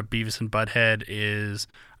got out of Beavis and Butthead is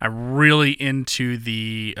I'm really into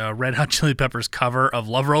the Red Hot Chili Peppers cover of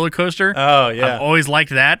Love Roller Coaster. Oh, yeah. I've always liked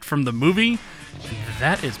that from the movie. And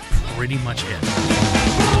that is pretty much it.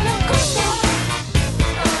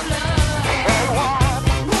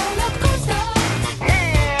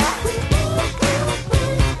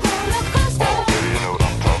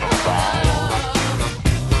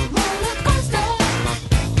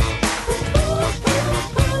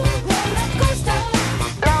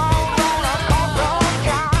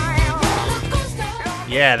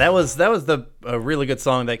 Yeah, that was a really good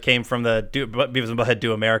song that came from the Beavis and Butthead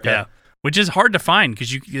Do America. Yeah, which is hard to find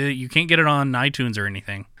because you can't get it on iTunes or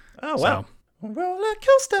anything. Oh, wow. So. Roller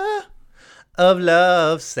coaster of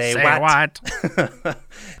love, say what?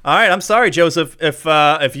 All right, I'm sorry, Joseph.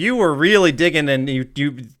 If you were really digging and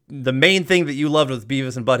you the main thing that you loved was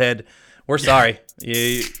Beavis and Butthead, we're sorry.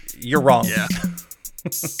 You're wrong. Yeah.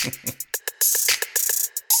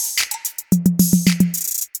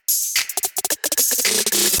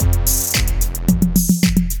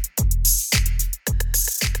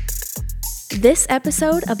 This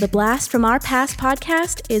episode of the Blast from Our Past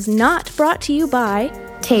podcast is not brought to you by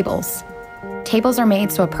tables. Tables are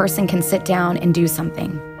made so a person can sit down and do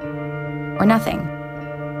something. Or nothing.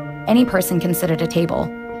 Any person can sit at a table.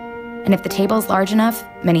 And if the table is large enough,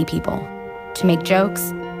 many people. To make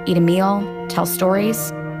jokes, eat a meal, tell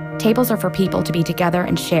stories. Tables are for people to be together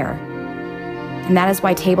and share. And that is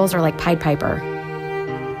why tables are like Pied Piper.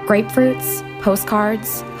 Grapefruits,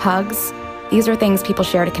 postcards, hugs, these are things people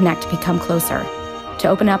share to connect, to become closer, to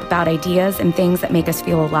open up about ideas and things that make us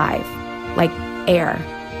feel alive, like air,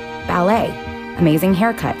 ballet, amazing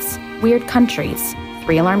haircuts, weird countries,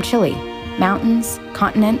 3-alarm chili, mountains,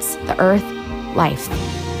 continents, the earth, life.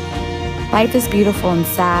 Life is beautiful and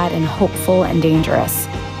sad and hopeful and dangerous.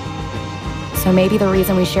 So maybe the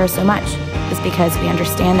reason we share so much is because we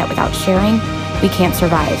understand that without sharing, we can't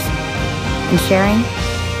survive. And sharing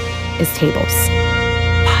is tables.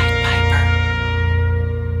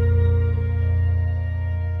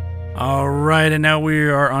 All right, and now we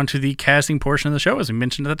are on to the casting portion of the show. As we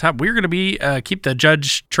mentioned at the top, we're going to be keep the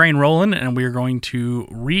judge train rolling, and we're going to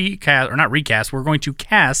we're going to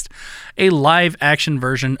cast a live action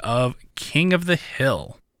version of King of the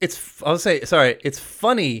Hill. It's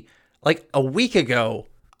funny, like a week ago,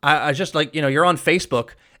 I just you're on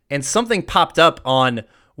Facebook, and something popped up on,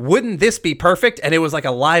 wouldn't this be perfect? And it was like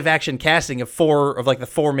a live action casting of the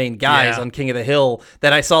four main guys on King of the Hill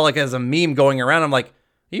that I saw like as a meme going around. I'm like,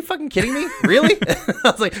 are you fucking kidding me? Really? I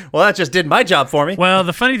was like, well, that just did my job for me. Well,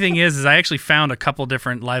 the funny thing is I actually found a couple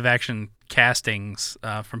different live action castings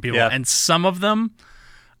from people, and some of them,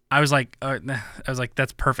 I was like,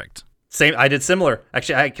 that's perfect. Same. I did similar,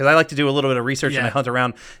 actually, because I like to do a little bit of research and I hunt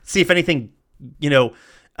around, see if anything,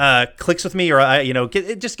 clicks with me, or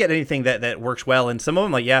get anything that works well. And some of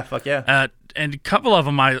them, like, yeah, fuck yeah. And a couple of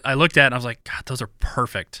them I looked at and I was like, God, those are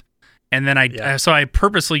perfect. And then I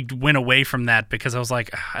purposely went away from that because I was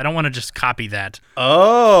like, I don't want to just copy that.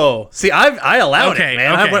 Oh, see, I allowed it,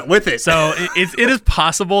 man. I went with it. So it is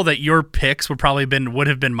possible that your picks would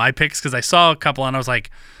have been my picks, because I saw a couple and I was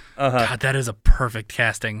like, God, that is a perfect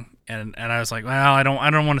casting. And I was like, well, I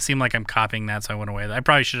don't want to seem like I'm copying that, so I went away. I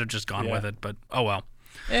probably should have just gone with it, but oh well.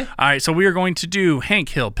 All right, so we are going to do Hank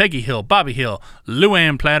Hill, Peggy Hill, Bobby Hill,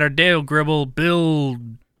 Luann Platter, Dale Gribble, Bill.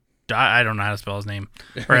 I don't know how to spell his name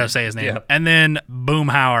or how to say his name. And then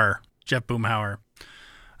Jeff Boomhauer.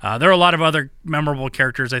 There are a lot of other memorable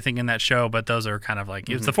characters, I think, in that show, but those are kind of like,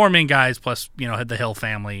 it's the four main guys plus, had the Hill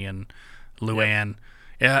family and Luann.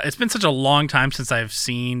 Yeah, it's been such a long time since I've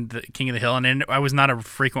seen the King of the Hill, and I was not a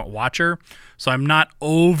frequent watcher, so I'm not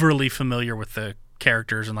overly familiar with the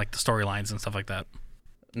characters and like the storylines and stuff like that.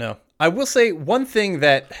 No. I will say one thing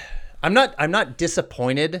that I'm not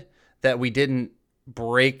disappointed that we didn't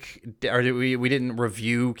break, or we didn't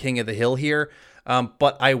review King of the Hill here,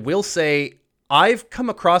 but I will say I've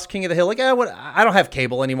come across King of the Hill, like I don't have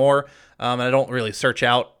cable anymore, and I don't really search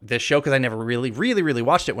out this show because I never really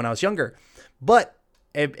watched it when I was younger, but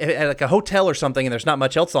at like a hotel or something and there's not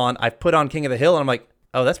much else on, I've put on King of the Hill and I'm like,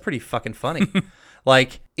 oh, that's pretty fucking funny.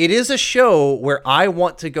 Like, it is a show where I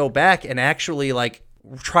want to go back and actually like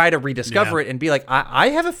try to rediscover it and be like, I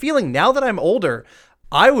have a feeling now that I'm older,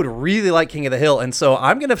 I would really like King of the Hill. And so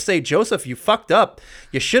I'm going to say, Joseph, you fucked up.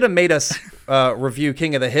 You should have made us review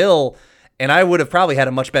King of the Hill, and I would have probably had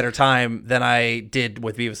a much better time than I did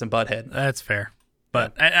with Beavis and Butthead. That's fair.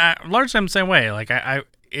 But I largely I'm the same way. Like,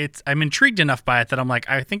 I'm intrigued enough by it that I'm like,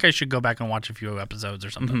 I think I should go back and watch a few episodes or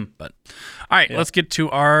something. But all right, let's get to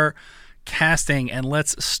our casting, and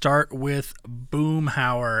let's start with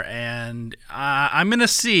Boomhauer. And I'm going to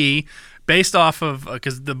see, based off of,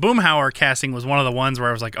 because the Boomhauer casting was one of the ones where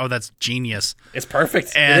I was like, oh, that's genius. It's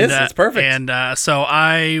perfect. It's perfect. And so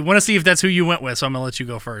I want to see if that's who you went with, so I'm going to let you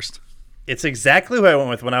go first. It's exactly who I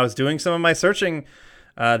went with when I was doing some of my searching.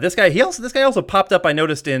 This guy also popped up, I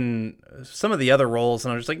noticed, in some of the other roles,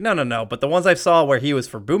 and I was just like, no. But the ones I saw where he was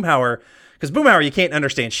for Boomhauer, because Boomhauer, you can't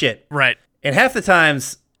understand shit. Right. And half the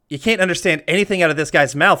times, you can't understand anything out of this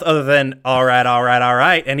guy's mouth other than, all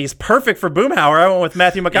right. And he's perfect for Boomhauer. I went with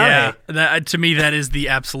Matthew McConaughey. Yeah, to me, that is the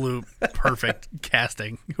absolute perfect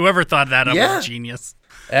casting. Whoever thought that up was genius.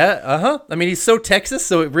 I mean, he's so Texas,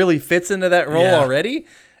 so it really fits into that role already.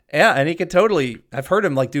 Yeah, and he could totally, I've heard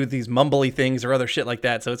him like do these mumbly things or other shit like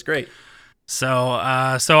that, so it's great. So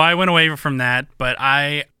I went away from that, but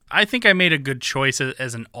I think I made a good choice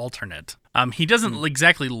as an alternate. He doesn't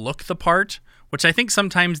exactly look the part, which I think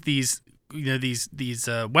sometimes these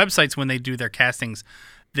websites, when they do their castings,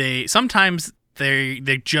 they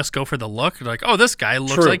just go for the look. They're like, oh, this guy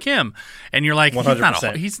looks like him, and you're like,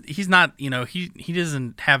 100%. he's not, he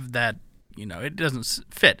doesn't have that. It doesn't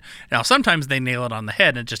fit. Now, sometimes they nail it on the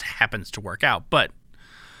head and it just happens to work out. But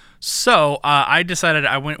so I decided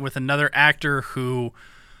I went with another actor who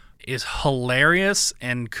is hilarious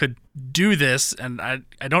and could do this. And I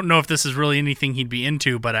don't know if this is really anything he'd be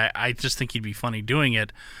into, but I just think he'd be funny doing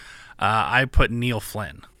it. I put Neil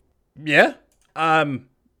Flynn. Yeah.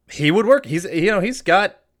 He would work. He's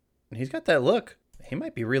got that look. He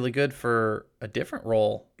might be really good for a different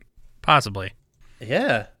role. Possibly.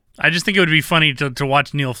 Yeah. I just think it would be funny to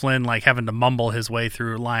watch Neil Flynn like having to mumble his way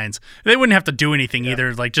through lines. They wouldn't have to do anything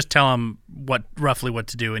either. Like just tell him roughly what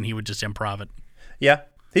to do, and he would just improv it. Yeah,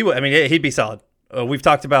 he would. I mean, he'd be solid. We've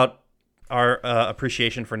talked about our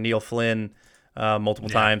appreciation for Neil Flynn multiple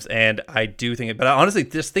times, and I do think it. But honestly,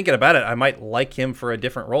 just thinking about it, I might like him for a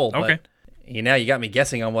different role. Okay. But now you got me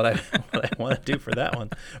guessing on what I want to do for that one.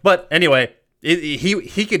 But anyway,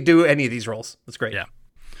 he could do any of these roles. That's great. Yeah.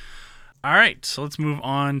 All right, so let's move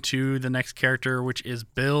on to the next character, which is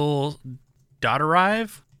Bill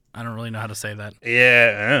Dotterive. I don't really know how to say that.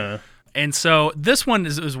 Yeah. And so this one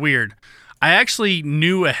is weird. I actually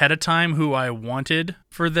knew ahead of time who I wanted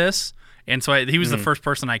for this, and so he was the first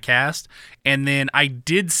person I cast. And then I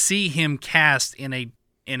did see him cast in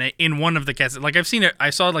one of the casts. Like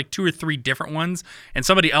I saw like 2 or 3 different ones, and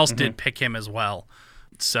somebody else did pick him as well.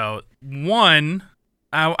 So one,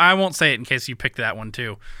 I won't say it in case you picked that one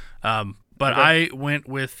too. But I went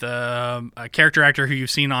with a character actor who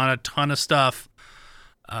you've seen on a ton of stuff,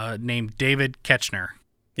 named David Koechner.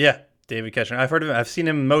 Yeah, David Koechner. I've heard of him. I've seen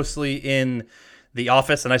him mostly in The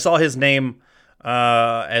Office, and I saw his name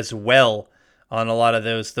as well on a lot of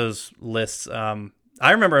those lists.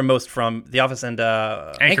 I remember him most from The Office and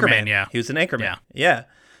Anchorman. Yeah, he was in Anchorman. Yeah.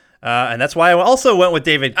 And that's why I also went with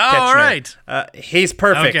David Koechner. All right. He's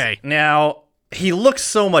perfect. Okay. Now, he looks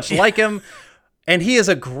so much like him. And he is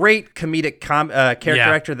a great comedic character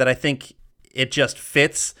actor that I think it just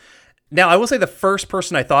fits. Now, I will say the first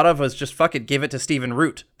person I thought of was just fuck it, give it to Stephen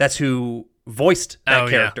Root. That's who voiced that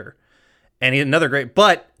character. Yeah. And another great,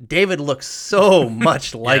 but David looks so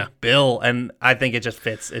much like Bill, and I think it just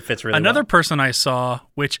fits. It fits really well. Another person I saw,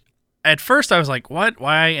 which at first I was like, what,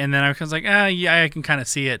 why? And then I was like, yeah, I can kind of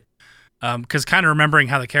see it. Because kind of remembering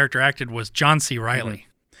how the character acted was John C. Reilly.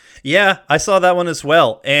 Yeah, I saw that one as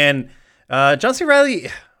well. And John C. Reilly,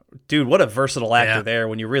 dude, what a versatile actor there.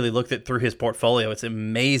 When you really looked at through his portfolio, it's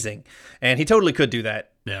amazing, and he totally could do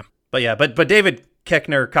that. Yeah, but David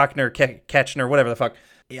Koechner, whatever the fuck,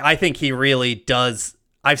 I think he really does.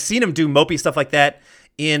 I've seen him do mopey stuff like that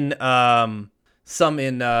in the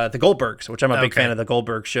Goldbergs, which I'm a big fan of the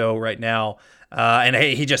Goldberg show right now. And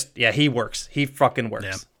he works. He fucking works.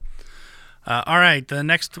 Yeah. All right, the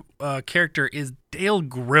next character is Dale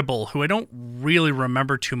Gribble, who I don't really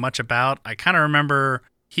remember too much about. I kind of remember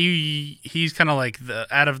he's kind of like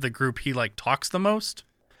out of the group, he like talks the most.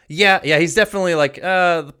 Yeah, he's definitely like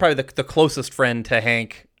probably the closest friend to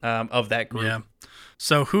Hank of that group. Yeah.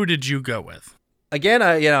 So who did you go with? Again,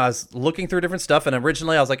 I was looking through different stuff, and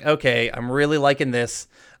originally I was like, okay, I'm really liking this,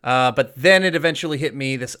 but then it eventually hit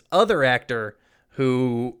me this other actor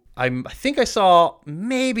who I think I saw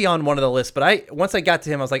maybe on one of the lists, but once I got to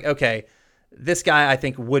him, I was like, okay, this guy I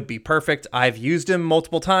think would be perfect. I've used him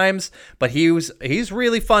multiple times, but he's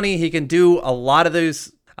really funny. He can do a lot of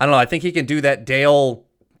those. I don't know. I think he can do that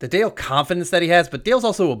the Dale confidence that he has, but Dale's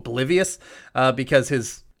also oblivious because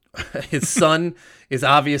his son is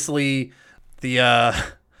obviously the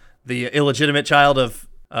illegitimate child of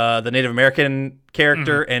the Native American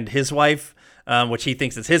character and his wife, which he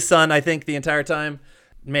thinks is his son, I think, the entire time.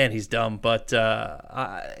 Man, he's dumb, but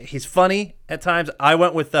he's funny at times. I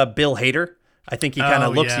went with Bill Hader. I think he kind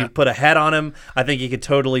of looks, you put a hat on him, I think he could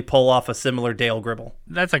totally pull off a similar Dale Gribble.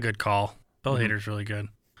 That's a good call. Bill Hader's really good.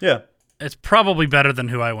 Yeah. It's probably better than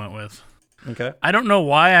who I went with. Okay. I don't know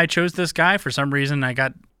why I chose this guy. For some reason, I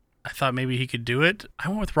thought maybe he could do it. I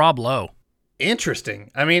went with Rob Lowe.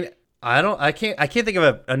 Interesting. I mean, I can't think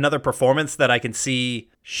of another performance that I can see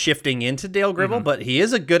shifting into Dale Gribble, but he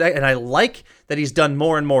is a good, and I like that he's done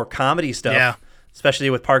more and more comedy stuff,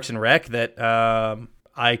 especially with Parks and Rec, that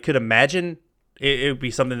I could imagine it would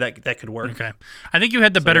be something that could work. Okay. I think you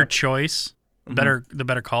had the better choice, the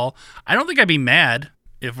better call. I don't think I'd be mad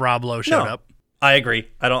if Rob Lowe showed up. I agree.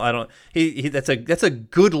 I don't. That's a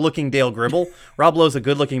good looking Dale Gribble. Rob Lowe's a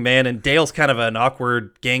good looking man, and Dale's kind of an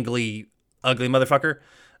awkward, gangly, ugly motherfucker.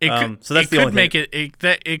 So that's the only thing.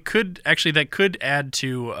 That could add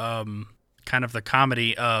to kind of the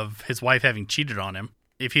comedy of his wife having cheated on him.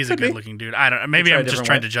 If he's a good looking dude, I don't know. Maybe I'm just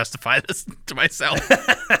trying to justify this to myself.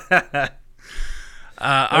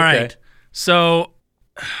 All right. So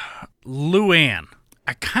Luann,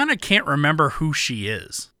 I kind of can't remember who she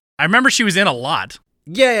is. I remember she was in a lot.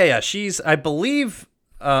 Yeah. She's, I believe,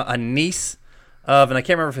 a niece of, and I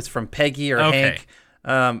can't remember if it's from Peggy or Hank,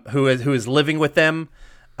 who is living with them.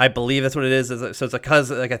 I believe that's what it is. So it's a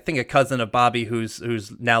cousin, like I think a cousin of Bobby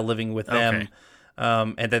who's now living with them,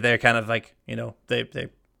 and that they're kind of like, they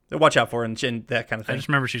watch out for her and that kind of thing. I just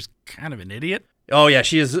remember she's kind of an idiot. Oh yeah,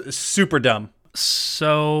 she is super dumb.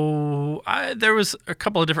 So there was a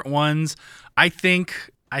couple of different ones. I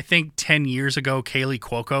think 10 years ago, Kaylee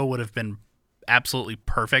Cuoco would have been absolutely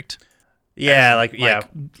perfect. Yeah,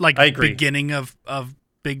 like I agree. Beginning of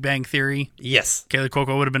Big Bang Theory. Yes, Kaylee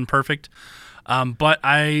Cuoco would have been perfect. But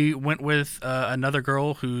I went with another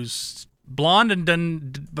girl who's blonde and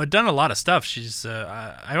done a lot of stuff. She's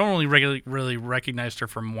I only really recognized her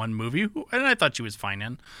from one movie, and I thought she was fine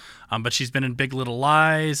in. But she's been in Big Little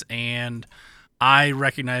Lies, and I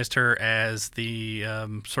recognized her as the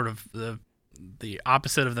sort of the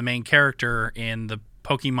opposite of the main character in the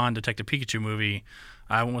Pokemon Detective Pikachu movie.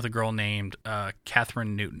 I went with a girl named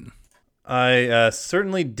Catherine Newton. I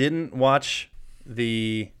certainly didn't watch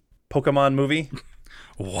the Pokemon movie.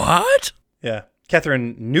 What? Yeah.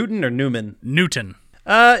 Catherine Newton or Newman? Newton.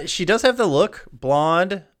 She does have the look.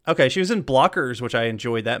 Blonde. Okay, she was in Blockers, which I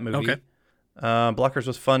enjoyed that movie. Okay. Blockers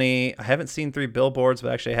was funny. I haven't seen 3 Billboards,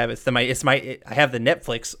 but actually I have it. I have the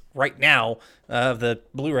Netflix right now of the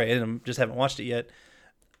Blu-ray, and I just haven't watched it yet.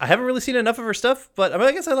 I haven't really seen enough of her stuff, but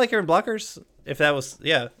I guess I like her in Blockers. If that was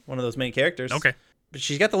one of those main characters. Okay. But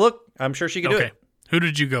she's got the look. I'm sure she could do it. Who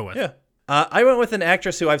did you go with? Yeah. I went with an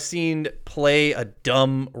actress who I've seen play a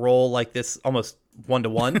dumb role like this almost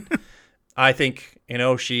 1-to-1. I think,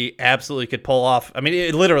 she absolutely could pull off. I mean,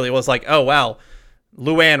 it literally was like, oh, wow,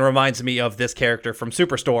 Luann reminds me of this character from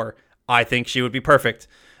Superstore. I think she would be perfect.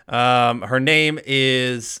 Her name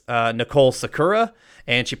is Nicole Sakura,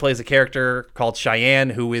 and she plays a character called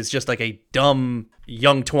Cheyenne, who is just like a dumb,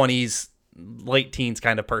 young 20s, late teens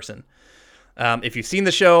kind of person. If you've seen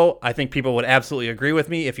the show, I think people would absolutely agree with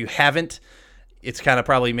me. If you haven't, it's kind of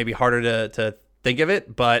probably maybe harder to think of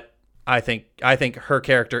it, but I think her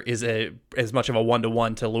character is as much of a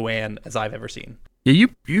 1-to-1 to Luann as I've ever seen. Yeah,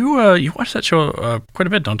 you watch that show quite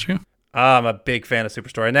a bit, don't you? I'm a big fan of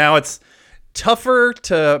Superstore. Now it's tougher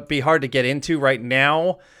to be hard to get into right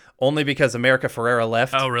now, only because America Ferrera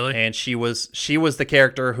left. Oh, really? And she was the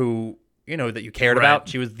character who that you cared about.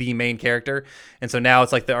 She was the main character, and so now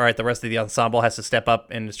it's like the rest of the ensemble has to step up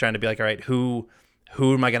and is trying to be like, all right, who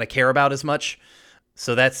am I going to care about as much?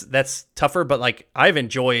 So that's tougher, but like I've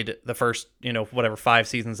enjoyed the first 5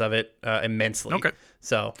 seasons of it immensely. Okay.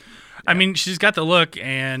 So I mean, she's got the look,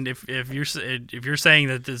 and if you're saying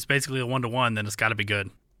that it's basically a 1-to-1, then it's got to be good.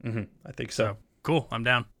 Mm-hmm. I think so. Cool, I'm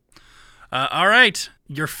down. All right,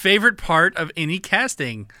 your favorite part of any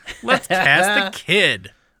casting? Let's cast the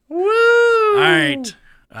kid. Woo! All right,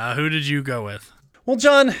 who did you go with? Well,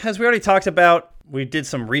 John, as we already talked about, we did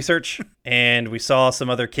some research and we saw some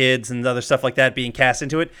other kids and other stuff like that being cast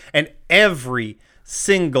into it. And every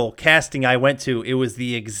single casting I went to, it was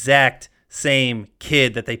the exact same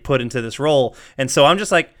kid that they put into this role. And so I'm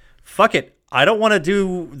just like, fuck it. I don't want to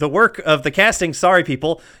do the work of the casting. Sorry,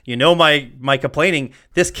 people. My complaining.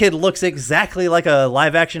 This kid looks exactly like a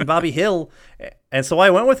live action Bobby Hill. And so I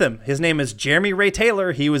went with him. His name is Jeremy Ray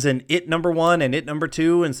Taylor. He was in It #1 and It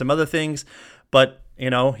 #2 and some other things. But,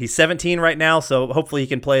 he's 17 right now, so hopefully he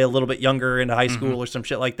can play a little bit younger into high school or some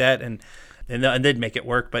shit like that and they'd make it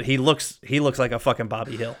work. But he looks like a fucking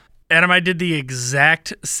Bobby Hill. Adam, I did the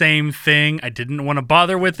exact same thing. I didn't want to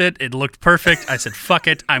bother with it. It looked perfect. I said, fuck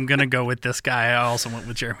it. I'm going to go with this guy. I also went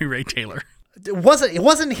with Jeremy Ray Taylor.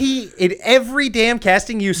 Wasn't he in every damn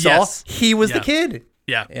casting you saw? Yes. He was the kid.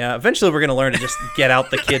 Yeah. Yeah. Eventually we're going to learn to just get out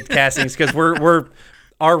the kid castings because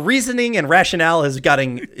our reasoning and rationale is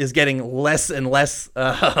getting less and less,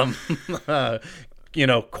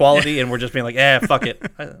 quality. And we're just being like, fuck it.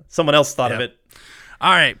 Someone else thought of it.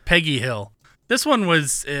 All right. Peggy Hill. This one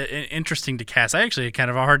was interesting to cast. I actually had kind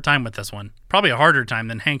of a hard time with this one. Probably a harder time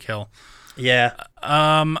than Hank Hill. Yeah.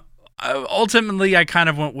 Ultimately, I kind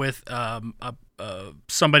of went with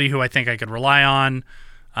somebody who I think I could rely on.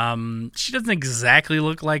 She doesn't exactly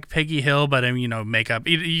look like Peggy Hill, but makeup.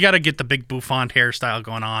 You got to get the big bouffant hairstyle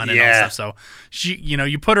going on and all stuff. So she,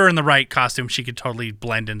 you put her in the right costume, she could totally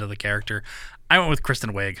blend into the character. I went with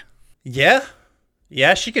Kristen Wiig. Yeah.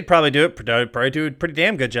 Yeah, she could probably do it. Probably do a pretty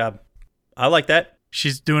damn good job. I like that.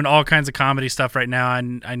 She's doing all kinds of comedy stuff right now,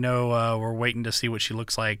 and I know we're waiting to see what she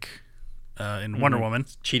looks like in Wonder Woman.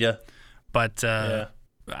 Cheetah. But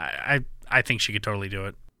I think she could totally do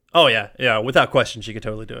it. Oh, yeah. Without question, she could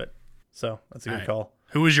totally do it. So that's a good call.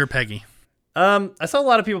 Who was your Peggy? I saw a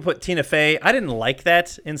lot of people put Tina Fey. I didn't like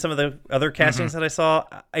that in some of the other castings that I saw.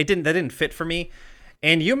 That didn't fit for me.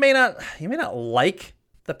 And you may not like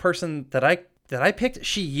the person that I picked.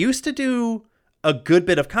 She used to do a good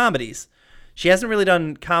bit of comedies. She hasn't really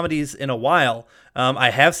done comedies in a while. I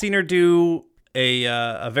have seen her do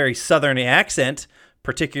a very southern accent,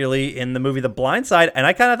 particularly in the movie The Blind Side, and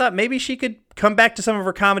I kind of thought maybe she could come back to some of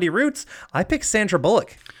her comedy roots. I picked Sandra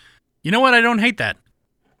Bullock. You know what? I don't hate that.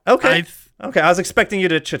 Okay. I was expecting you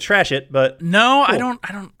to trash it, but no,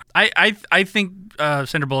 cool. I think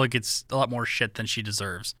Sandra Bullock gets a lot more shit than she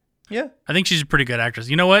deserves. Yeah. I think she's a pretty good actress.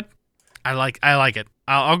 You know what? I like it.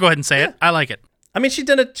 I'll go ahead and say it. I like it. I mean, she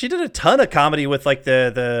did a ton of comedy with like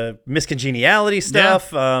the miscongeniality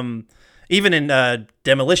stuff, even in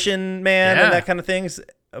Demolition Man and that kind of things.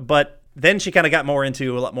 But then she kind of got more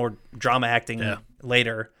into a lot more drama acting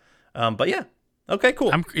later. But yeah, okay,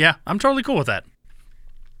 cool. I'm totally cool with that.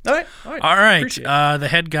 All right. The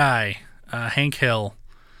head guy, Hank Hill.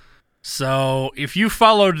 So if you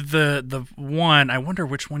followed the one, I wonder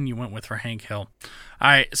which one you went with for Hank Hill. All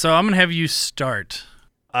right, so I'm gonna have you start.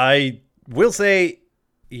 I will say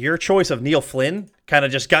your choice of Neil Flynn kind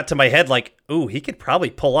of just got to my head like, ooh, he could probably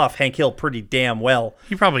pull off Hank Hill pretty damn well.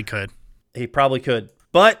 He probably could.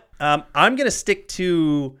 But I'm going to stick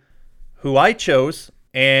to who I chose.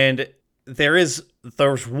 And there's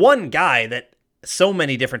one guy that so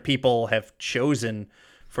many different people have chosen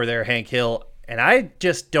for their Hank Hill, and I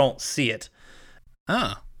just don't see it.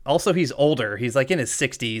 Also, he's older. He's like in his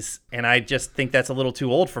 60s, and I just think that's a little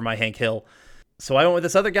too old for my Hank Hill. So I went with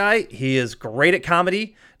this other guy. He is great at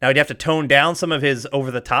comedy. Now, he'd have to tone down some of his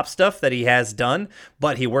over-the-top stuff that he has done,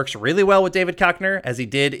 but he works really well with David Koechner, as he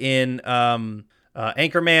did in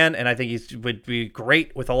Anchorman, and I think he would be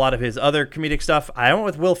great with a lot of his other comedic stuff. I went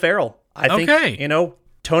with Will Ferrell. I think,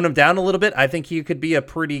 tone him down a little bit. I think he could be a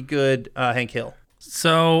pretty good Hank Hill.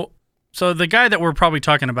 So the guy that we're probably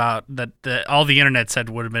talking about that all the internet said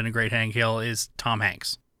would have been a great Hank Hill is Tom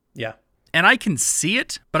Hanks. Yeah. And I can see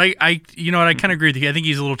it, but I kind of agree with you. I think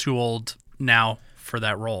he's a little too old now for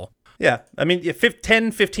that role. Yeah. I mean,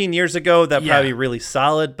 10, 15 years ago, that'd probably be really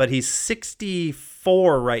solid, but he's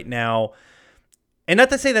 64 right now. And not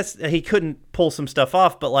to say that he couldn't pull some stuff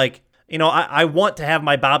off, but like, I want to have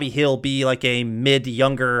my Bobby Hill be like a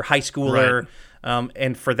younger high schooler. Right.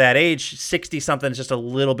 And for that age, 60-something is just a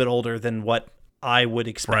little bit older than what I would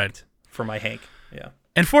expect for my Hank. Yeah.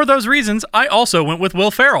 And for those reasons, I also went with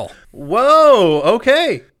Will Ferrell. Whoa,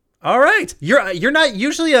 okay. All right. You're not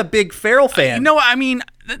usually a big Ferrell fan. I mean,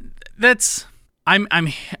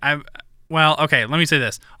 well, okay, let me say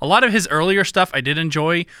this. A lot of his earlier stuff I did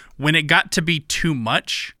enjoy. When it got to be too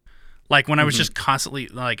much, like when I was just constantly,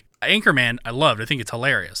 like, Anchorman, I loved. I think it's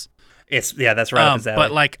hilarious. That's right up his alley.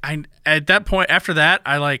 But like at that point, after that,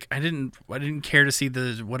 I didn't care to see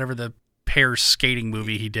the pair skating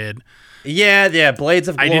movie he did. Yeah, Blades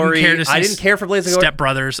of Glory. I didn't care for Blades of Glory. Step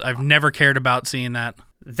Brothers. I've never cared about seeing that.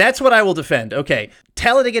 That's what I will defend. Okay,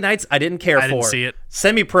 Talladega Nights. I didn't care for. I didn't see it.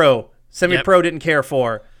 Semi-Pro didn't care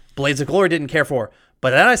for. Blades of Glory didn't care for.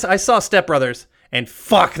 But then I saw Step Brothers, and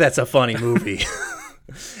fuck, that's a funny movie.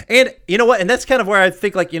 And you know what? And that's kind of where I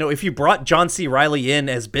think, like, if you brought John C. Reilly in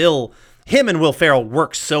as Bill, him and Will Ferrell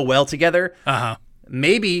work so well together.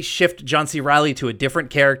 Maybe shift John C. Reilly to a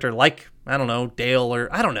different character, like, I don't know, Dale, or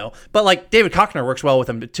I don't know. But like David Koechner works well with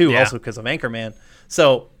him too, also because of Anchorman.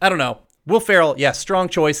 So I don't know. Will Ferrell, strong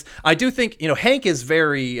choice. I do think, Hank is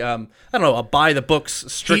very, a by-the-books,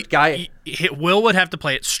 strict guy. Will would have to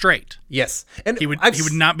play it straight. Yes. And he would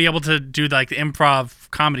not be able to do like the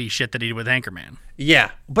improv comedy shit that he did with Anchorman.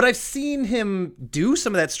 Yeah. But I've seen him do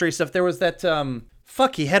some of that straight stuff. There was that,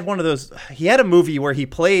 he had one of those, he had a movie where he's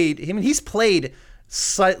played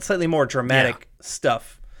slightly more dramatic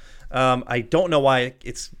stuff. I don't know why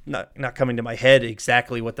it's not coming to my head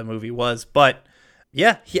exactly what the movie was, but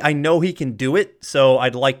yeah, I know he can do it, so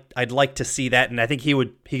I'd like to see that, and I think he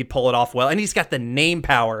could pull it off well, and he's got the name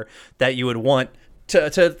power that you would want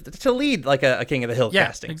to lead like a King of the Hill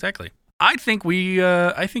casting. Yeah, exactly. I think we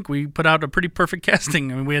put out a pretty perfect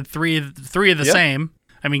casting. I mean, we had three of the same.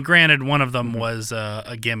 I mean, granted, one of them was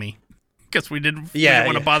a gimme because we didn't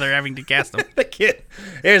want to bother having to cast them. The kid,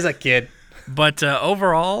 here's a kid. But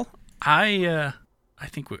overall, I'm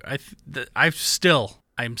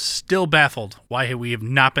still baffled why we have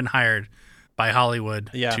not been hired by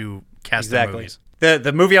Hollywood to cast the movies.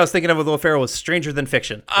 The movie I was thinking of with Will Ferrell was Stranger Than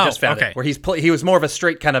Fiction. I just found it, where he was more of a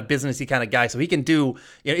straight kind of businessy kind of guy, so he can do.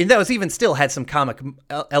 And that was even still had some comic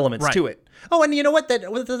elements to it. Oh, and you know what?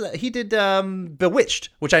 He did Bewitched,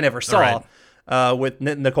 which I never saw, with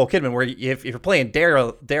Nicole Kidman, where if you're playing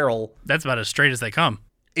Daryl, that's about as straight as they come.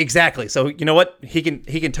 Exactly. So you know what? He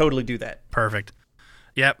can totally do that. Perfect.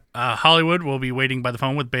 Yep. Hollywood will be waiting by the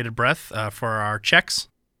phone with bated breath for our checks,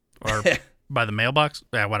 or by the mailbox.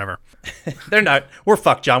 Yeah, whatever. They're not. We're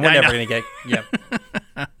fucked, John. We're never going to get. Yeah.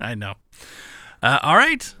 I know. All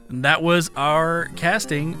right. That was our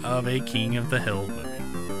casting of a King of the Hill movie.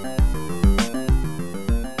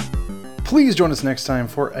 Please join us next time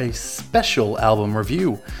for a special album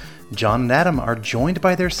review. John and Adam are joined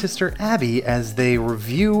by their sister Abby as they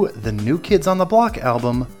review the New Kids on the Block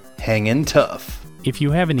album, Hangin' Tough. If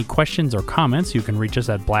you have any questions or comments, you can reach us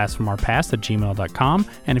at blastfromourpast@gmail.com.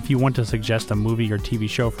 And if you want to suggest a movie or TV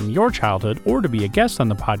show from your childhood or to be a guest on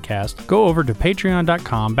the podcast, go over to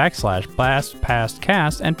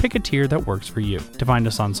patreon.com/blastpastcast and pick a tier that works for you. To find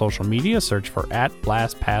us on social media, search for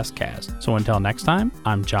 @blastpastcast. So until next time,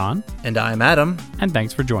 I'm John. And I'm Adam. And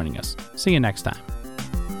thanks for joining us. See you next time.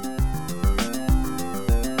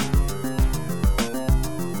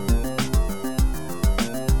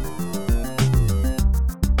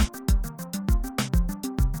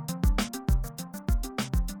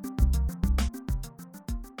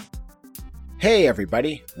 Hey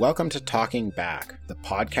everybody, welcome to Talking Back, the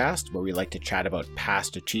podcast where we like to chat about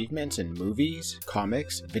past achievements in movies,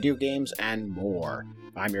 comics, video games, and more.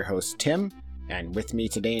 I'm your host Tim, and with me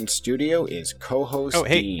today in studio is co-host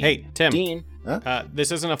Dean. Hey, Tim. Dean? Huh?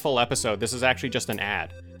 This isn't a full episode, this is actually just an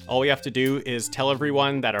ad. All we have to do is tell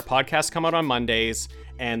everyone that our podcasts come out on Mondays,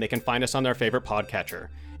 and they can find us on their favorite podcatcher.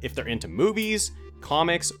 If they're into movies,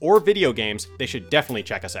 comics, or video games, they should definitely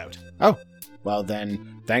check us out. Oh. Well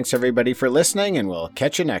then, thanks everybody for listening, and we'll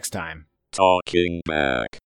catch you next time. Talking Back.